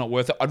game. It's not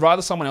worth it. I'd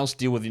rather someone else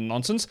deal with the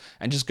nonsense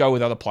and just go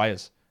with other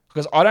players.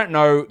 Because I don't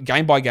know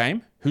game by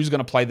game who's going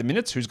to play the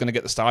minutes, who's going to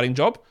get the starting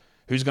job,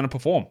 who's going to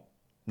perform.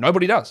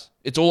 Nobody does.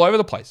 It's all over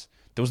the place.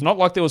 There was not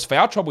like there was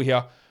foul trouble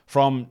here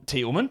from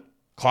Tillman.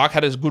 Clark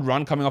had a good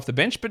run coming off the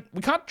bench, but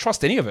we can't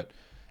trust any of it.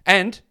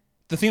 And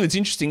the thing that's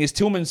interesting is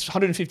Tillman's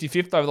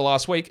 155th over the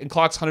last week and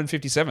Clark's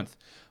 157th.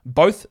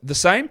 Both the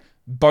same,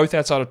 both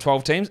outside of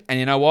 12 teams. And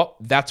you know what?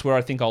 That's where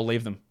I think I'll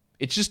leave them.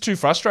 It's just too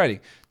frustrating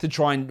to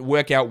try and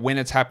work out when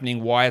it's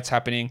happening, why it's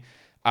happening.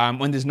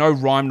 When there's no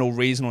rhyme nor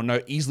reason or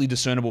no easily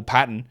discernible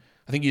pattern,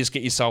 I think you just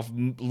get yourself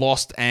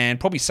lost and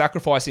probably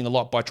sacrificing a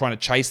lot by trying to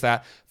chase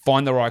that,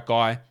 find the right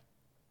guy,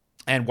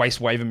 and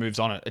waste waiver moves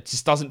on it. It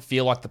just doesn't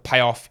feel like the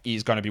payoff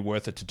is going to be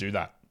worth it to do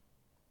that.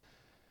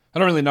 I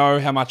don't really know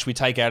how much we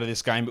take out of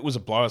this game, but it was a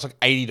blow. It's like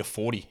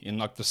 80-40 in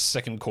like the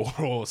second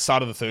quarter or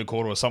start of the third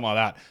quarter or something like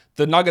that.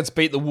 The Nuggets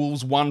beat the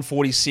Wolves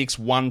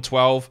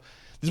 146-112. This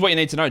is what you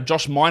need to know.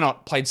 Josh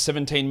Minott played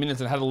 17 minutes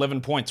and had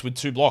 11 points with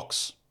 2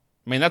 blocks.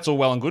 I mean, that's all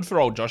well and good for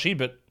old Joshy,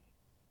 but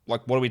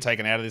like, what are we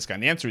taking out of this game?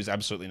 The answer is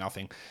absolutely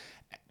nothing.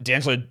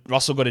 D'Angelo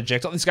Russell got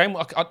ejected. This game,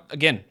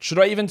 again, should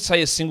I even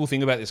say a single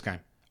thing about this game?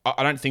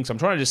 I don't think so. I'm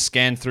trying to just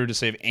scan through to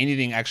see if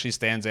anything actually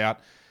stands out.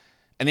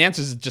 And the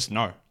answer is just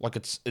no. Like,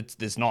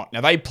 there's not.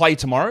 Now, they play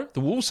tomorrow, the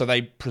Wolves, so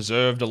they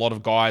preserved a lot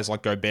of guys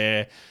like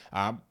Gobert.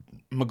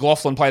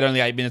 McLaughlin played only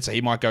 8 minutes, so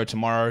he might go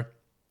tomorrow.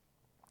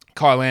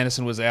 Kyle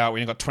Anderson was out. We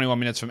only got 21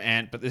 minutes from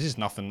Ant, but there's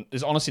nothing.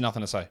 There's honestly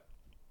nothing to say.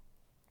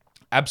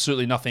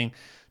 Absolutely nothing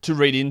to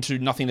read into,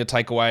 nothing to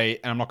take away,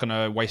 and I'm not going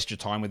to waste your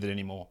time with it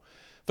anymore.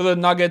 For the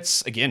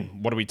Nuggets, again,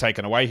 what are we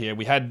taking away here?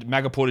 We had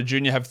Maga Porter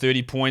Jr. have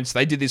 30 points.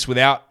 They did this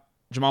without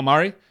Jamal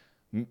Murray.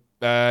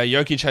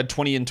 Jokic had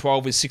 20 and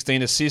 12 with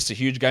 16 assists, a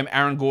huge game.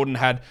 Aaron Gordon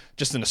had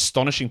just an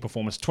astonishing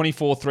performance.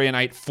 24, 3 and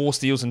 8, 4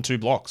 steals and 2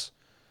 blocks.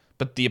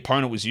 But the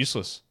opponent was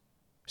useless.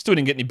 Still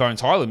didn't get any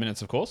Bones Hyland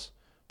minutes, of course.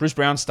 Bruce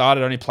Brown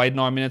started, only played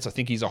 9 minutes. I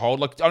think he's a hold.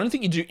 Like, I don't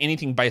think you do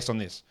anything based on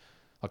this.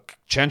 Like,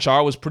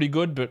 Chanchar was pretty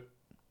good, but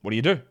what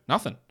do?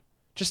 Nothing.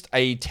 Just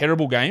a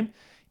terrible game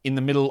in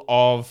the middle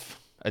of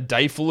a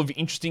day full of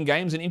interesting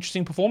games and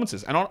interesting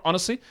performances. And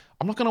honestly,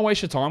 I'm not going to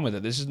waste your time with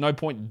it. There's just no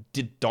point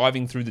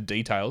diving through the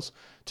details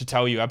to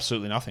tell you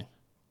absolutely nothing.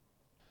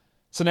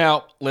 So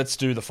now let's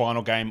do the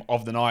final game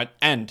of the night.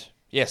 And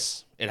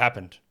yes, it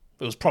happened.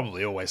 It was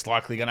probably always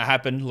likely going to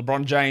happen.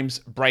 LeBron James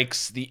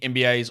breaks the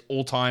NBA's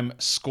all-time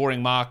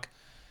scoring mark,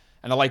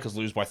 and the Lakers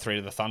lose by 3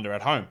 to the Thunder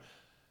at home.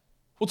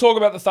 We'll talk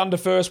about the Thunder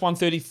first,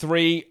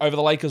 133 over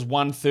the Lakers,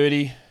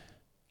 130.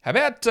 How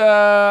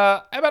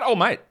about old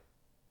mate,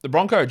 the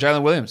Bronco,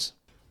 Jalen Williams?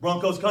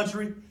 Broncos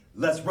country,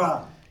 let's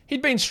ride.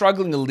 He'd been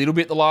struggling a little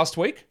bit the last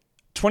week.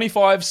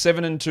 25,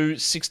 7 and 2,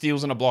 6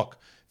 steals and a block.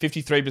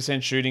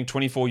 53% shooting,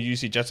 24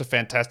 usage. That's a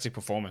fantastic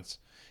performance.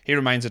 He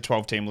remains a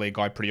 12-team league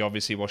guy pretty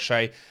obviously, while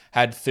Shea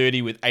had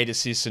 30 with 8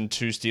 assists and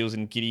 2 steals,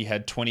 and Giddey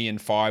had 20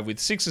 and 5 with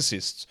 6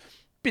 assists.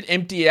 Bit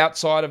empty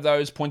outside of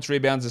those points,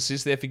 rebounds,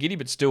 assists there for Giddey,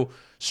 but still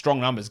strong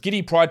numbers.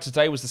 Giddey prior to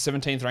today was the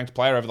 17th ranked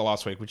player over the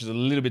last week, which is a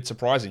little bit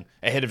surprising,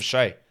 ahead of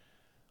Shea.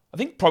 I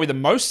think probably the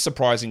most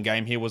surprising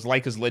game here was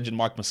Lakers legend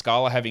Mike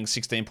Muscala having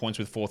 16 points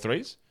with 4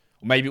 threes.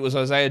 Or maybe it was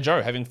Isaiah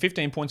Joe having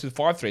 15 points with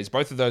 5 threes.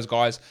 Both of those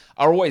guys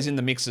are always in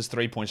the mix as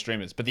 3-point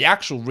streamers. But the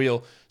actual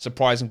real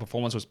surprising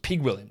performance was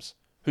Pig Williams,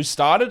 who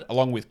started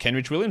along with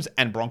Kenrich Williams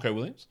and Bronco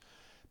Williams.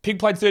 Pig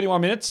played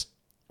 31 minutes,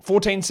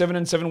 14, 7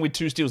 and 7 with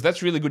 2 steals.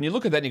 That's really good. And you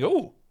look at that and you go,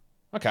 ooh,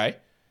 okay.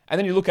 And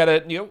then you look at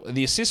it,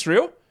 the assist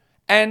reel,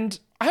 and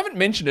I haven't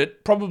mentioned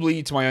it,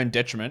 probably to my own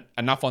detriment,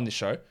 enough on this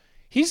show.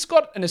 He's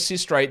got an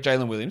assist rate,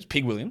 Jalen Williams,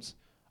 Pig Williams,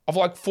 of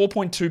like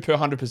 4.2 per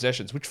 100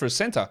 possessions, which for a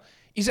center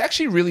is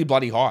actually really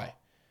bloody high.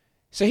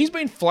 So he's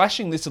been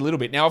flashing this a little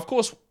bit. Now, of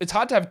course, it's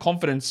hard to have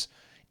confidence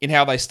in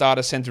how they start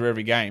a center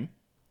every game,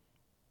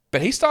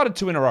 but he started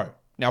 2 in a row.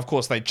 Now, of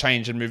course, they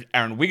changed and moved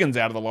Aaron Wiggins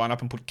out of the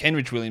lineup and put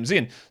Kenrich Williams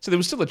in, so there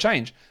was still a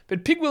change.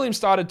 But Pig Williams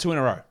started 2 in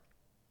a row.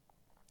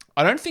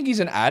 I don't think he's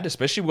an ad,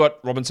 especially we've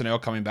got Robinson Earl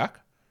coming back.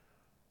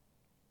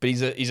 But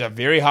he's a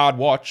very hard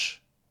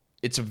watch.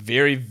 It's a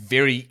very,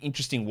 very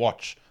interesting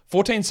watch.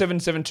 14,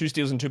 7, 7, 2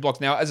 steals and 2 blocks.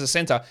 Now, as a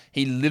center,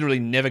 he literally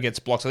never gets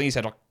blocks. I think he's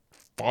had like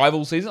 5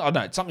 all season. I don't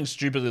know. It's something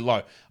stupidly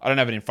low. I don't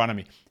have it in front of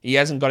me. He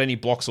hasn't got any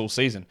blocks all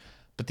season.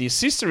 But the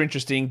assists are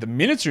interesting. The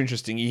minutes are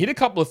interesting. He hit a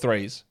couple of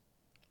threes.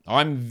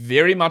 I'm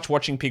very much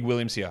watching Pig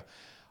Williams here.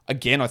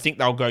 Again, I think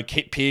they'll go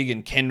Pig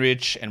and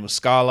Kenrich and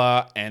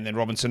Muscala and then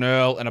Robinson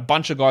Earl and a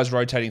bunch of guys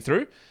rotating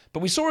through.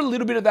 But we saw a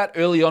little bit of that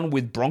early on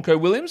with Bronco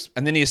Williams,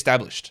 and then he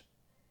established.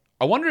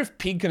 I wonder if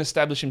Pig can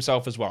establish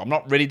himself as well. I'm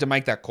not ready to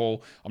make that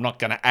call. I'm not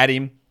going to add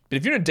him. But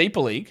if you're in a deeper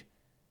league,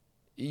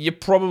 you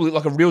probably,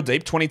 like a real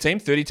deep 20-team,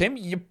 30-team,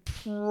 you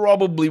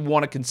probably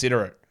want to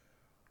consider it.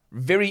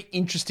 Very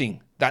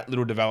interesting, that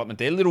little development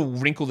there. Little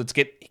wrinkle that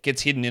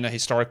gets hidden in a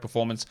historic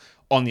performance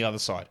on the other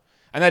side.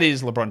 And that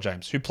is LeBron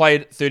James, who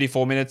played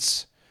 34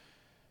 minutes.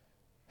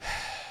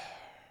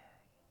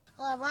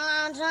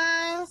 LeBron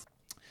James.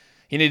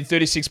 He needed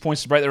 36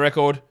 points to break the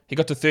record. He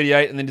got to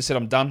 38 and then just said,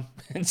 I'm done,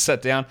 and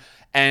sat down.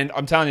 And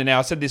I'm telling you now,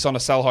 I said this on a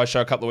Sal High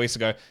show a couple of weeks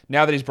ago.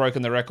 Now that he's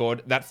broken the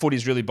record, that foot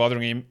is really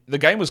bothering him. The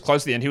game was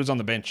close to the end. He was on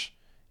the bench.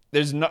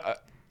 There's no...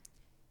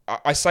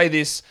 I say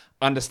this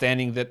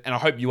understanding that, and I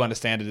hope you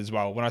understand it as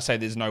well. When I say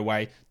there's no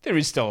way, there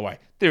is still a way.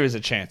 There is a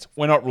chance.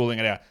 We're not ruling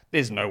it out.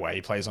 There's no way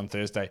he plays on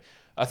Thursday.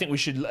 I think we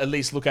should at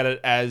least look at it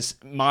as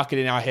mark it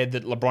in our head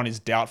that LeBron is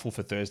doubtful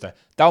for Thursday.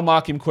 They'll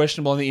mark him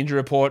questionable on the injury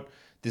report.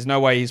 There's no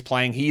way he's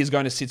playing. He is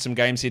going to sit some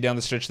games here down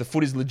the stretch. The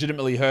foot is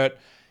legitimately hurt.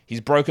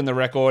 He's broken the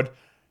record.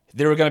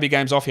 There are going to be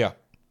games off here.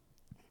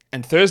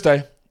 And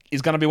Thursday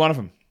is going to be one of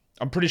them.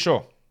 I'm pretty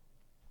sure.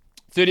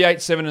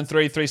 38, 7 and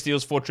 3, 3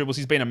 steals, 4 triples.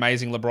 He's been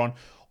amazing, LeBron,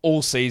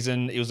 all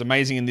season. He was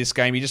amazing in this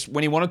game.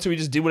 When he wanted to, he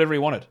just did whatever he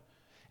wanted.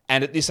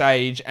 And at this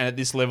age and at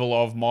this level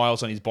of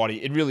miles on his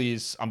body, it really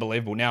is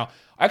unbelievable. Now,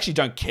 I actually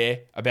don't care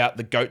about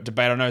the GOAT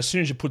debate. I know as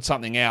soon as you put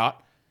something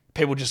out,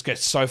 people just get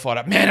so fired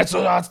up. Man, it's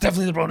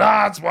definitely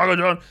LeBron. It's Michael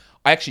Jordan.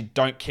 I actually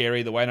don't care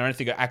either way, and I don't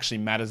think it actually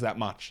matters that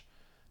much.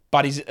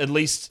 But he's at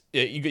least,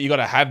 you got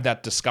to have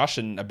that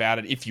discussion about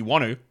it if you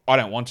want to. I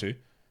don't want to.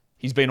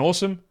 He's been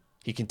awesome.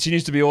 He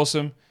continues to be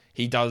awesome.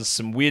 He does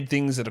some weird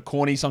things that are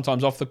corny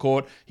sometimes off the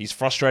court. He's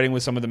frustrating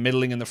with some of the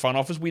middling in the front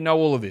office. We know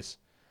all of this.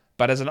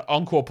 But as an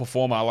encore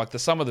performer, like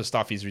some of the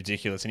stuff is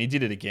ridiculous, and he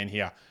did it again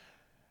here.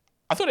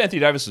 I thought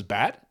Anthony Davis was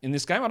bad in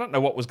this game. I don't know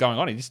what was going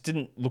on. He just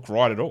didn't look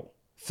right at all.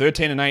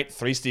 13 and 8,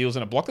 3 steals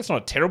and a block. That's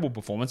not a terrible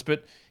performance,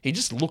 but he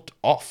just looked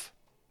off.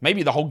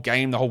 Maybe the whole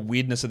game, the whole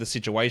weirdness of the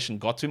situation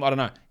got to him. I don't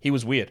know. He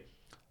was weird.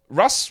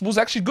 Russ was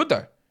actually good,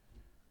 though.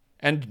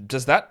 And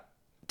does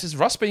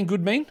Russ being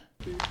good mean?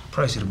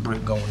 Price of the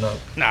brick going up.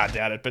 Nah, I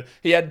doubt it. But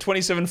he had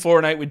 27, 4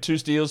 and 8 with 2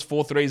 steals,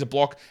 4 threes, a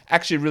block.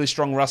 Actually a really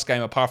strong Russ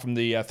game apart from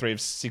the 3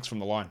 of 6 from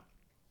the line.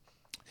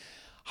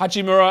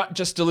 Hachimura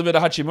just delivered a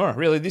Hachimura.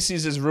 Really, this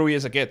is as Rui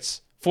as it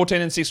gets.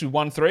 14 and 6 with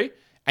 1 3.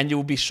 And you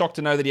will be shocked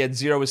to know that he had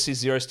 0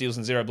 assists, 0 steals,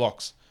 and 0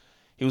 blocks.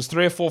 He was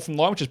 3 or 4 from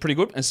the line, which is pretty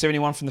good, and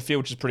 71 from the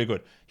field, which is pretty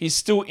good. He's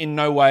still in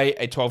no way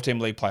a 12-team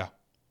league player.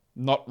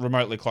 Not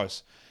remotely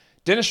close.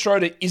 Dennis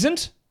Schroeder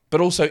isn't,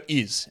 but also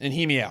is. And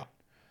hear me out.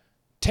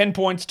 10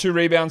 points, 2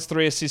 rebounds,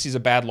 3 assists is a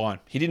bad line.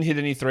 He didn't hit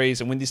any threes,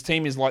 and when this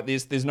team is like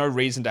this, there's no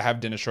reason to have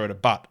Dennis Schroeder.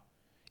 But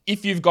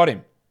if you've got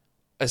him,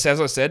 as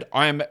I said,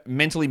 I am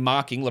mentally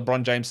marking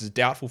LeBron James as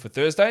doubtful for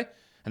Thursday,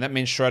 and that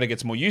means Schroeder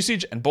gets more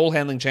usage and ball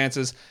handling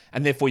chances,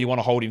 and therefore you want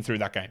to hold him through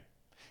that game.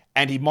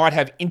 And he might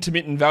have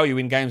intermittent value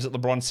in games that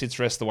LeBron sits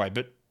rest the way.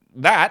 But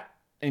that,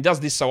 and he does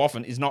this so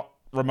often, is not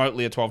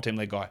remotely a 12-team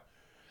league guy.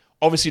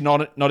 Obviously,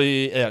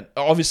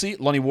 obviously,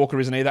 Lonnie Walker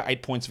isn't either.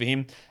 8 points for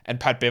him. And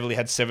Pat Beverley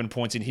had 7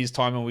 points in his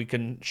time, and we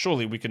can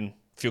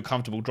feel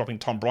comfortable dropping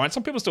Tom Bryant.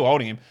 Some people are still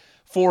holding him.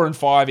 4 and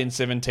 5 in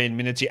 17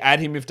 minutes. You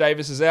add him if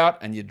Davis is out,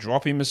 and you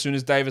drop him as soon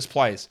as Davis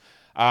plays.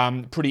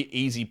 Pretty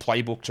easy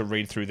playbook to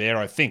read through there,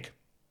 I think.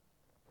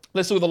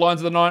 Let's look at the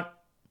lines of the night.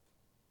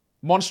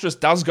 Monstrous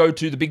does go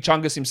to the big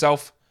chungus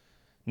himself,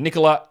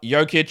 Nikola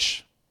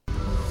Jokic.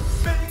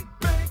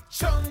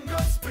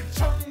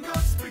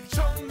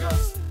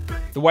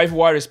 The waiver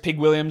wire is Pig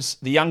Williams.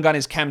 The young gun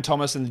is Cam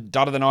Thomas. And the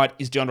dud of the night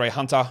is DeAndre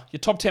Hunter. Your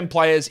top 10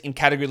 players in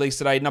category leagues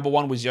today. Number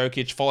 1 was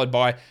Jokic, followed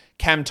by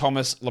Cam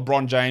Thomas,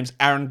 LeBron James,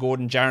 Aaron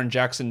Gordon, Jaren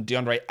Jackson,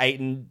 DeAndre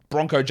Ayton,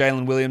 Bronco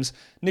Jalen Williams,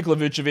 Nikola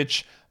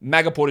Vucevic,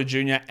 Maga Porter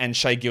Jr., and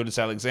Shai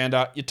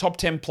Gilgeous-Alexander. Your top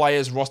 10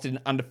 players rostered in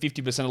under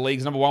 50% of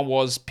leagues. Number 1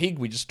 was Pig.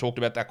 We just talked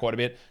about that quite a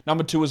bit.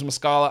 Number 2 was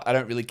Muscala. I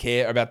don't really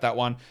care about that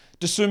one.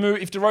 Dosunmu,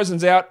 if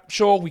DeRozan's out,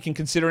 sure, we can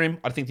consider him.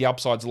 I think the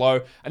upside's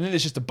low. And then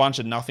there's just a bunch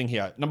of nothing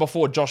here. Number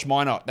 4, Josh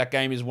Minor. That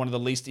game is one of the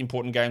least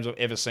important games I've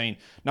ever seen.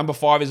 Number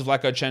 5 is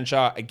Vlatko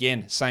Čančar.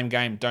 Again, same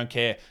game, don't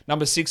care.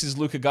 Number 6 is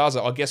Luka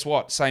Garza. Oh, guess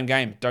what? Same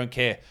game, don't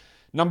care.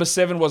 Number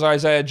 7 was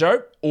Isaiah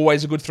Joe.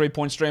 Always a good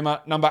 3-point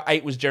streamer. Number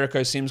 8 was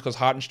Jericho Sims because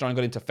Hartenstein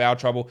got into foul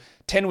trouble.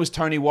 10 was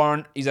Tony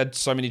Warren. He's had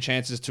so many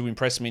chances to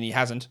impress me and he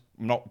hasn't.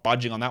 I'm not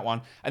budging on that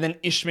one. And then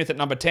Ish Smith at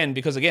number 10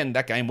 because, again,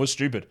 that game was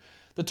stupid.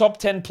 The top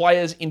 10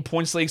 players in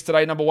points leagues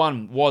today, number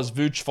 1 was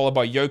Vooch, followed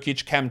by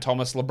Jokic, Cam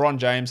Thomas, LeBron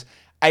James,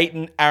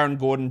 Ayton, Aaron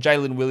Gordon,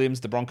 Jalen Williams,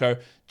 the Bronco,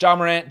 Ja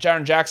Morant,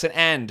 Jaren Jackson,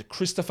 and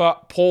Christopher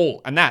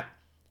Paul. And that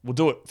will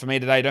do it for me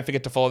today. Don't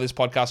forget to follow this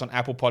podcast on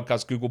Apple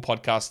Podcasts, Google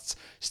Podcasts,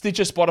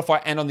 Stitcher,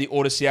 Spotify, and on the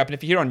Odyssey app. And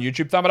if you're here on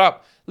YouTube, thumb it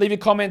up. Leave your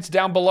comments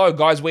down below.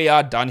 Guys, we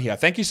are done here.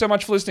 Thank you so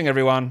much for listening,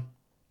 everyone.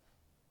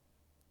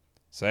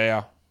 See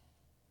ya.